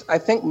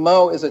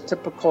is a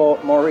typical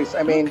Maurice.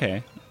 I mean,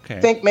 okay. I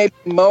think maybe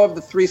Mo of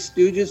the Three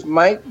Stooges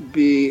might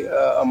be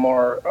a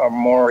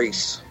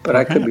Maurice, but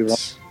I could be wrong.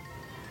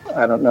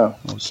 I don't know.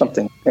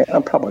 Something.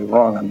 I'm probably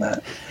wrong on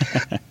that.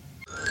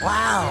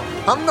 Wow,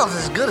 I'm not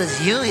as good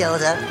as you,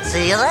 Yoda.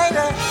 See you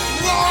later.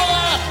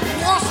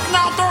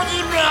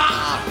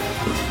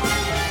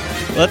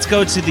 Let's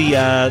go to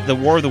the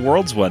War of the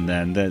Worlds one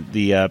then,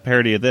 the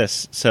parody of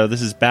this. So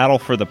this is Battle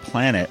for the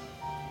Planet.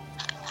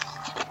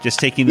 Just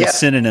taking the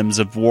synonyms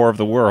of War of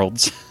the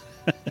Worlds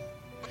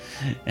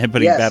and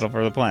putting Battle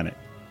for the Planet.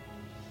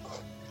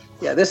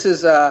 Yeah, this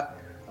is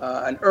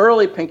an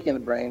early Pinky and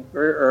the Brain,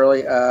 very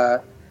early.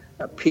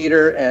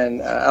 Peter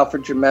and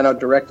Alfred Gimeno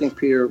directing,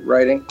 Peter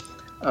writing.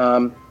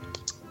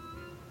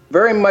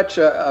 Very much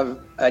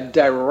a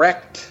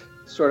direct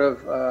sort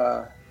of,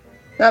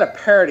 not a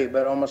parody,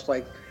 but almost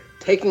like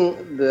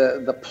taking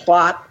the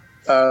plot,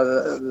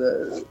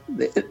 the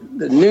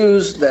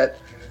news that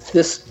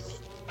this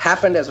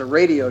happened as a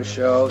radio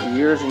show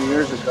years and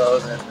years ago,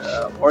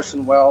 that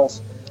Orson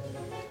Welles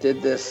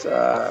did this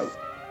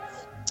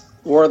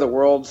War of the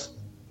Worlds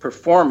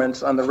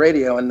performance on the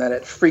radio, and that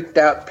it freaked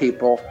out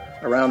people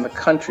around the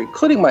country,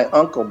 including my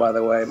uncle, by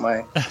the way.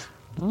 My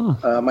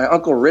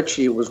Uncle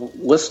Richie was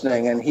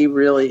listening, and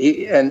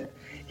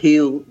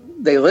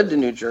they lived in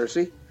New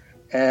Jersey,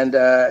 and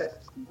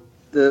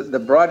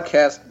the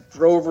broadcast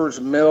Grover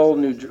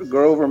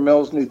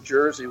Mills, New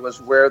Jersey,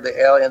 was where the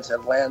aliens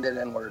had landed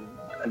and were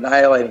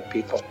annihilating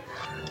people.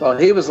 Well,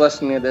 he was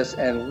listening to this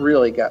and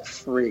really got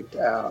freaked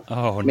out.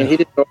 Oh, I mean, he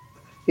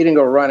didn't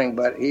go running,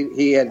 but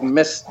he had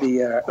missed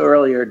the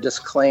earlier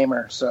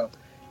disclaimer, so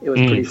it was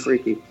pretty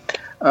freaky.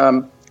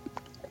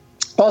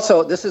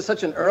 Also, this is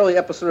such an early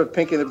episode of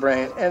Pinky the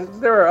Brain, and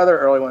there are other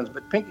early ones,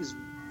 but Pinky's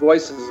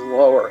voice is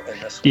lower in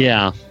this one.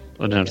 Yeah,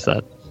 I noticed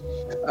that.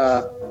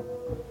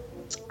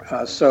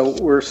 So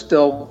we're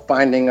still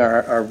finding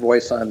our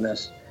voice on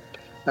this.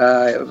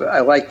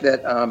 I like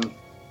that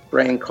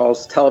Brain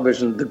calls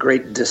television the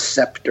great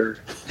deceptor.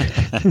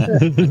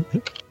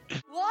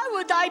 Why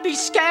would they be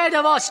scared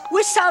of us?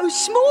 We're so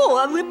small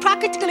and we're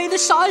practically the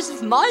size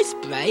of mice,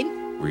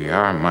 Brain. We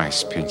are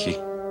mice, Pinky.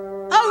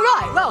 Oh,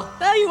 right. Well,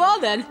 there you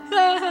are then.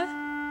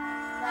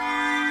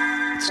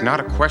 It's not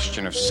a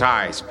question of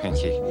size,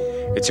 Pinky.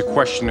 It's a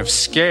question of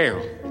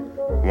scale.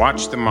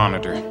 Watch the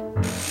monitor.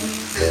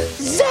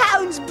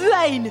 Zounds,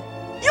 Brain!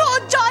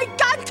 You're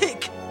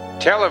gigantic!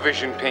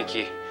 Television,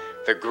 Pinky.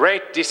 The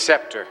great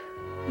deceptor.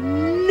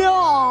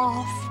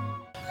 No.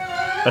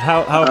 But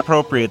how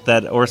appropriate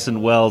that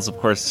Orson Welles, of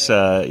course,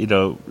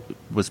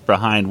 was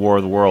behind War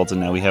of the Worlds, and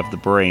now we have the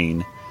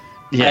Brain.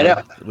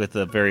 Yeah, with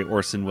a very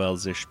Orson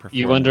Welles-ish performance.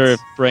 You wonder if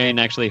Brain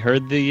actually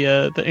heard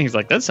the thing. He's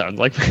like, that sounds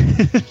like.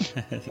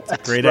 That's a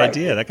great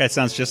idea. That guy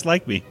sounds just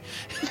like me.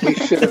 We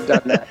should have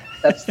done that.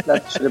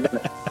 That should have been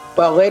it.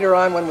 Well, later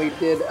on when we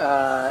did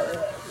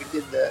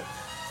the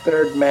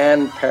Third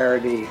Man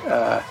parody,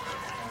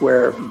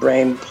 where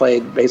Brain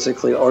played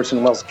basically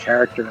Orson Welles'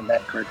 character in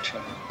that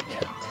cartoon.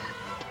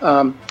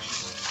 Yeah.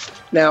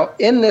 Now,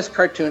 in this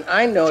cartoon,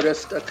 I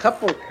noticed a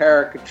couple of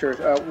caricatures.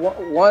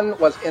 One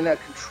was in a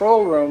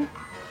control room.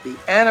 The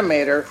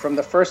animator from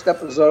the first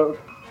episode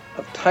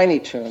of Tiny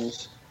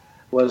Toons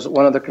was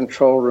one of the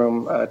control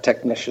room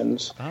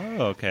technicians.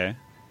 Oh, okay.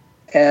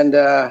 And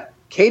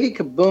Katie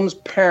Kaboom's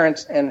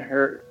parents and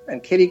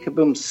Katie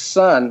Kaboom's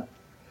son,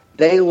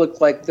 they look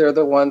like they're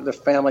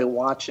the family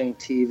watching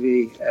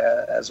TV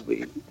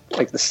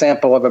like the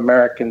sample of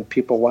American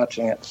people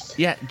watching it.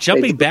 Yeah,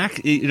 jumping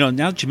back, now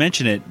that you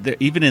mention it,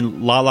 even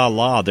in La La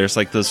La, there's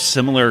like those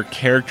similar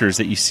characters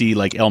that you see,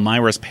 like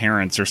Elmira's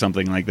parents or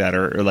something like that,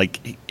 or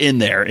like in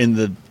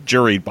the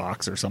jury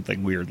box or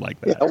something weird like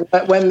that.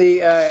 Yeah, when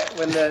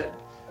the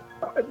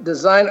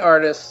design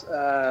artist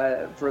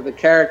for the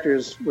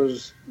characters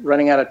was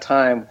running out of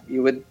time,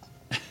 you'd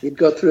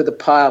go through the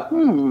pile.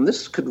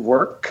 This could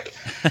work.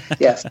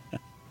 Yes.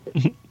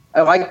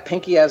 I like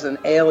Pinky as an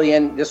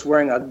alien just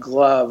wearing a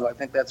glove. I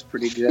think that's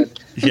pretty good.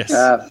 Yes.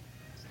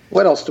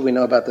 What else do we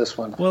know about this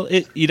one? Well,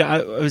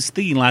 I was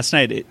thinking last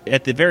night,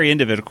 at the very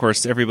end of it, of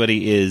course,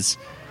 everybody is,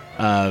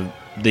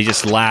 they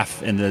just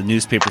laugh, and the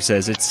newspaper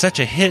says, it's such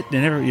a hit,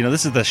 and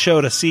this is the show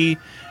to see.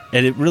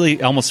 And it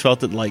really almost felt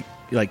that like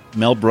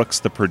Mel Brooks,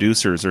 the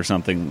producers or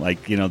something,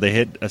 like, they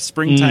hit a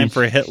Springtime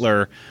for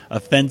Hitler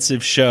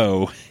offensive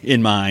show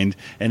in mind,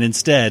 and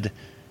instead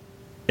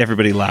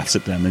everybody laughs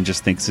at them and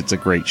just thinks it's a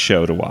great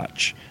show to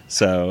watch.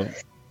 So,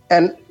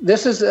 and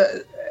this is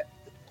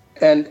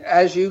and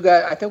as you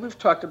guys, I think we've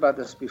talked about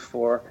this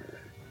before,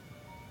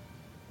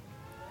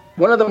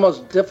 one of the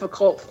most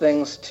difficult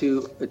things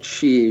to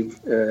achieve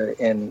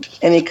in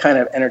any kind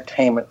of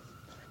entertainment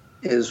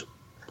is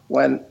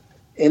when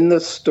in the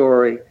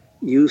story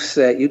you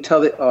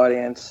tell the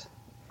audience,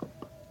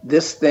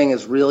 this thing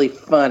is really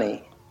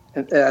funny.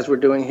 And as we're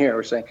doing here,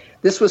 we're saying,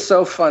 this was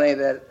so funny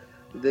that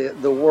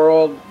the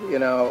world,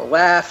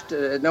 laughed.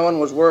 No one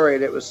was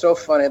worried. It was so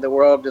funny. The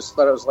world just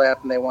thought it was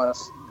laughing. They want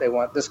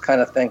this kind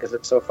of thing because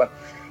it's so fun.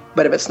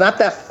 But if it's not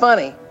that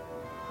funny,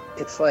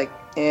 it's like,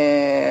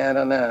 I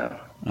don't know.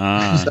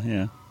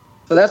 Yeah.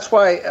 So that's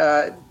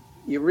why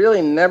you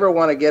really never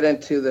want to get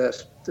into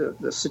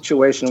the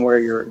situation where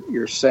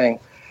you're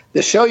saying,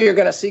 the show you're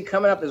going to see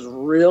coming up is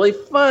really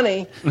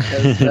funny.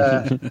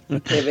 Because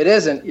if it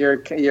isn't,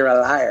 you're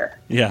a liar.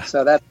 Yeah.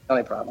 So that's the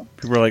only problem.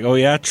 People are like, oh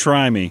yeah,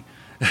 try me.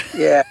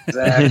 Yeah,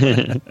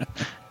 exactly.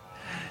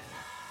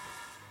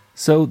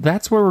 So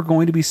that's where we're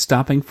going to be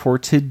stopping for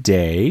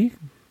today.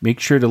 Make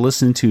sure to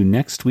listen to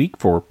next week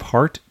for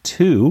part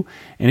 2.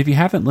 And if you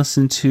haven't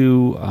listened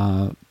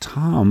to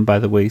Tom, by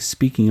the way,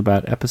 speaking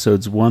about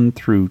episodes 1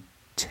 through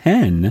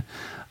 10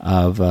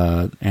 of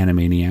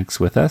Animaniacs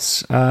with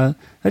us, that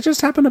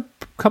just happened a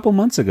couple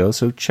months ago.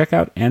 So check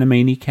out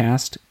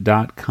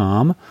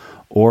animaniacast.com.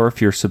 Or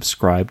if you're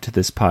subscribed to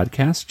this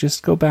podcast,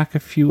 just go back a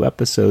few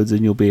episodes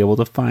and you'll be able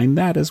to find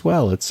that as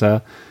well. It's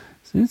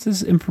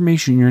this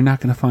information you're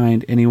not going to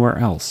find anywhere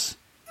else,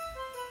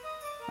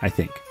 I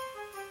think.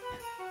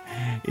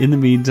 In the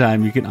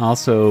meantime, you can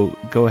also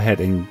go ahead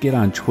and get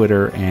on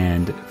Twitter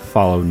and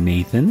follow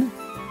Nathan.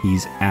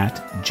 He's at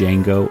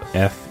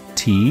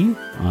DjangoFT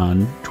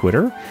on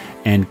Twitter.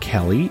 And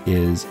Kelly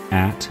is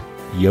at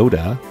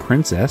Yoda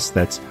Princess.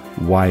 That's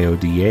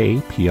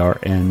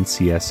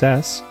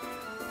YODAPRNCSS.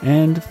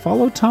 And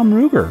follow Tom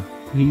Ruegger.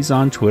 He's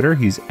on Twitter.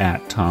 He's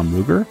at Tom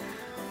Ruegger.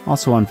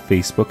 Also on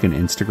Facebook and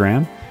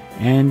Instagram.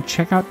 And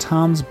check out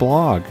Tom's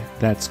blog.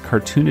 That's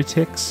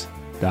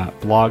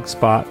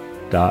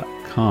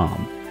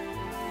cartoonatics.blogspot.com.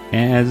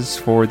 As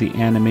for the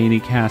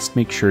Animaniacast,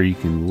 make sure you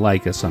can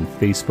like us on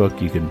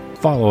Facebook, you can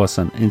follow us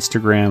on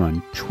Instagram,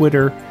 on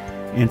Twitter,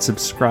 and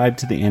subscribe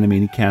to the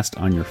Animaniacast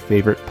on your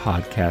favorite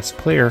podcast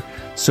player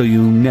so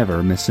you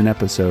never miss an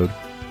episode.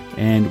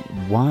 And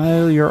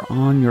while you're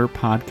on your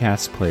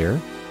podcast player,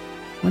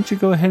 why don't you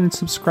go ahead and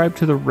subscribe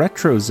to the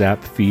Retro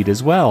Zap feed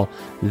as well.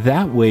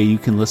 That way you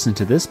can listen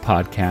to this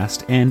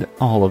podcast and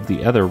all of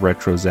the other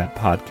Retro Zap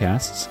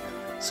podcasts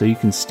so you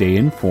can stay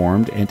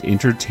informed and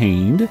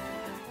entertained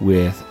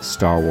with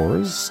Star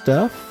Wars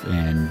stuff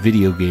and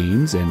video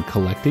games and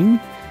collecting,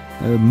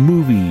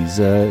 movies,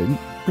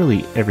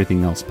 really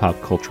everything else pop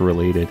culture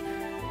related.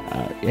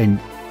 And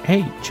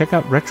hey, check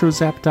out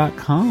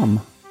RetroZap.com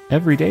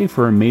every day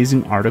for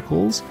amazing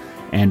articles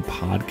and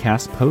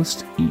podcast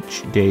posts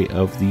each day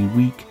of the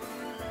week.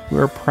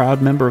 We're a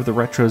proud member of the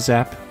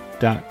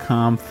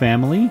RetroZap.com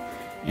family,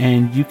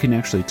 and you can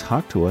actually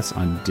talk to us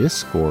on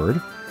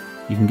Discord.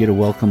 You can get a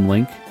welcome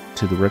link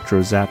to the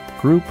RetroZap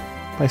group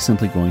by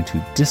simply going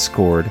to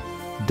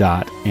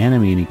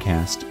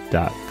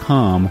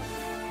discord.animaniacast.com,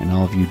 and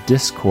all of you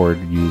Discord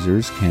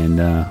users can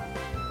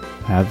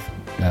have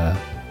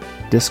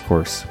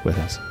discourse with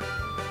us.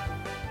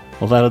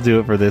 Well, that'll do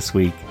it for this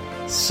week.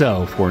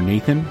 So, for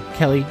Nathan,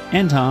 Kelly,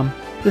 and Tom,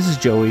 this is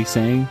Joey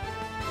saying,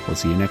 we'll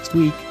see you next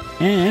week,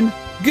 and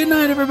good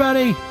night,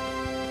 everybody!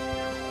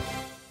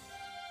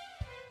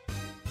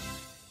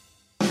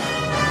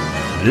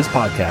 This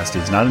podcast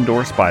is not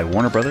endorsed by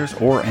Warner Brothers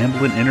or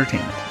Amblin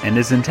Entertainment and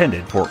is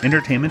intended for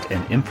entertainment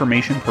and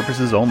information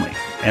purposes only.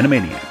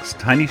 Animaniacs,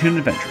 Tiny Toon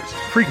Adventures,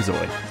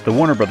 Freakazoid, the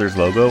Warner Brothers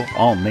logo,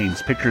 all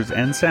names, pictures,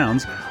 and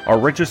sounds are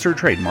registered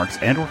trademarks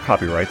and or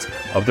copyrights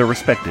of their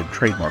respective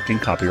trademark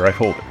and copyright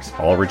holders.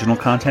 All original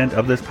content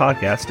of this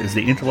podcast is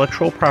the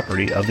intellectual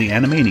property of the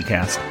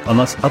Animaniacast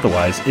unless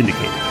otherwise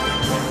indicated.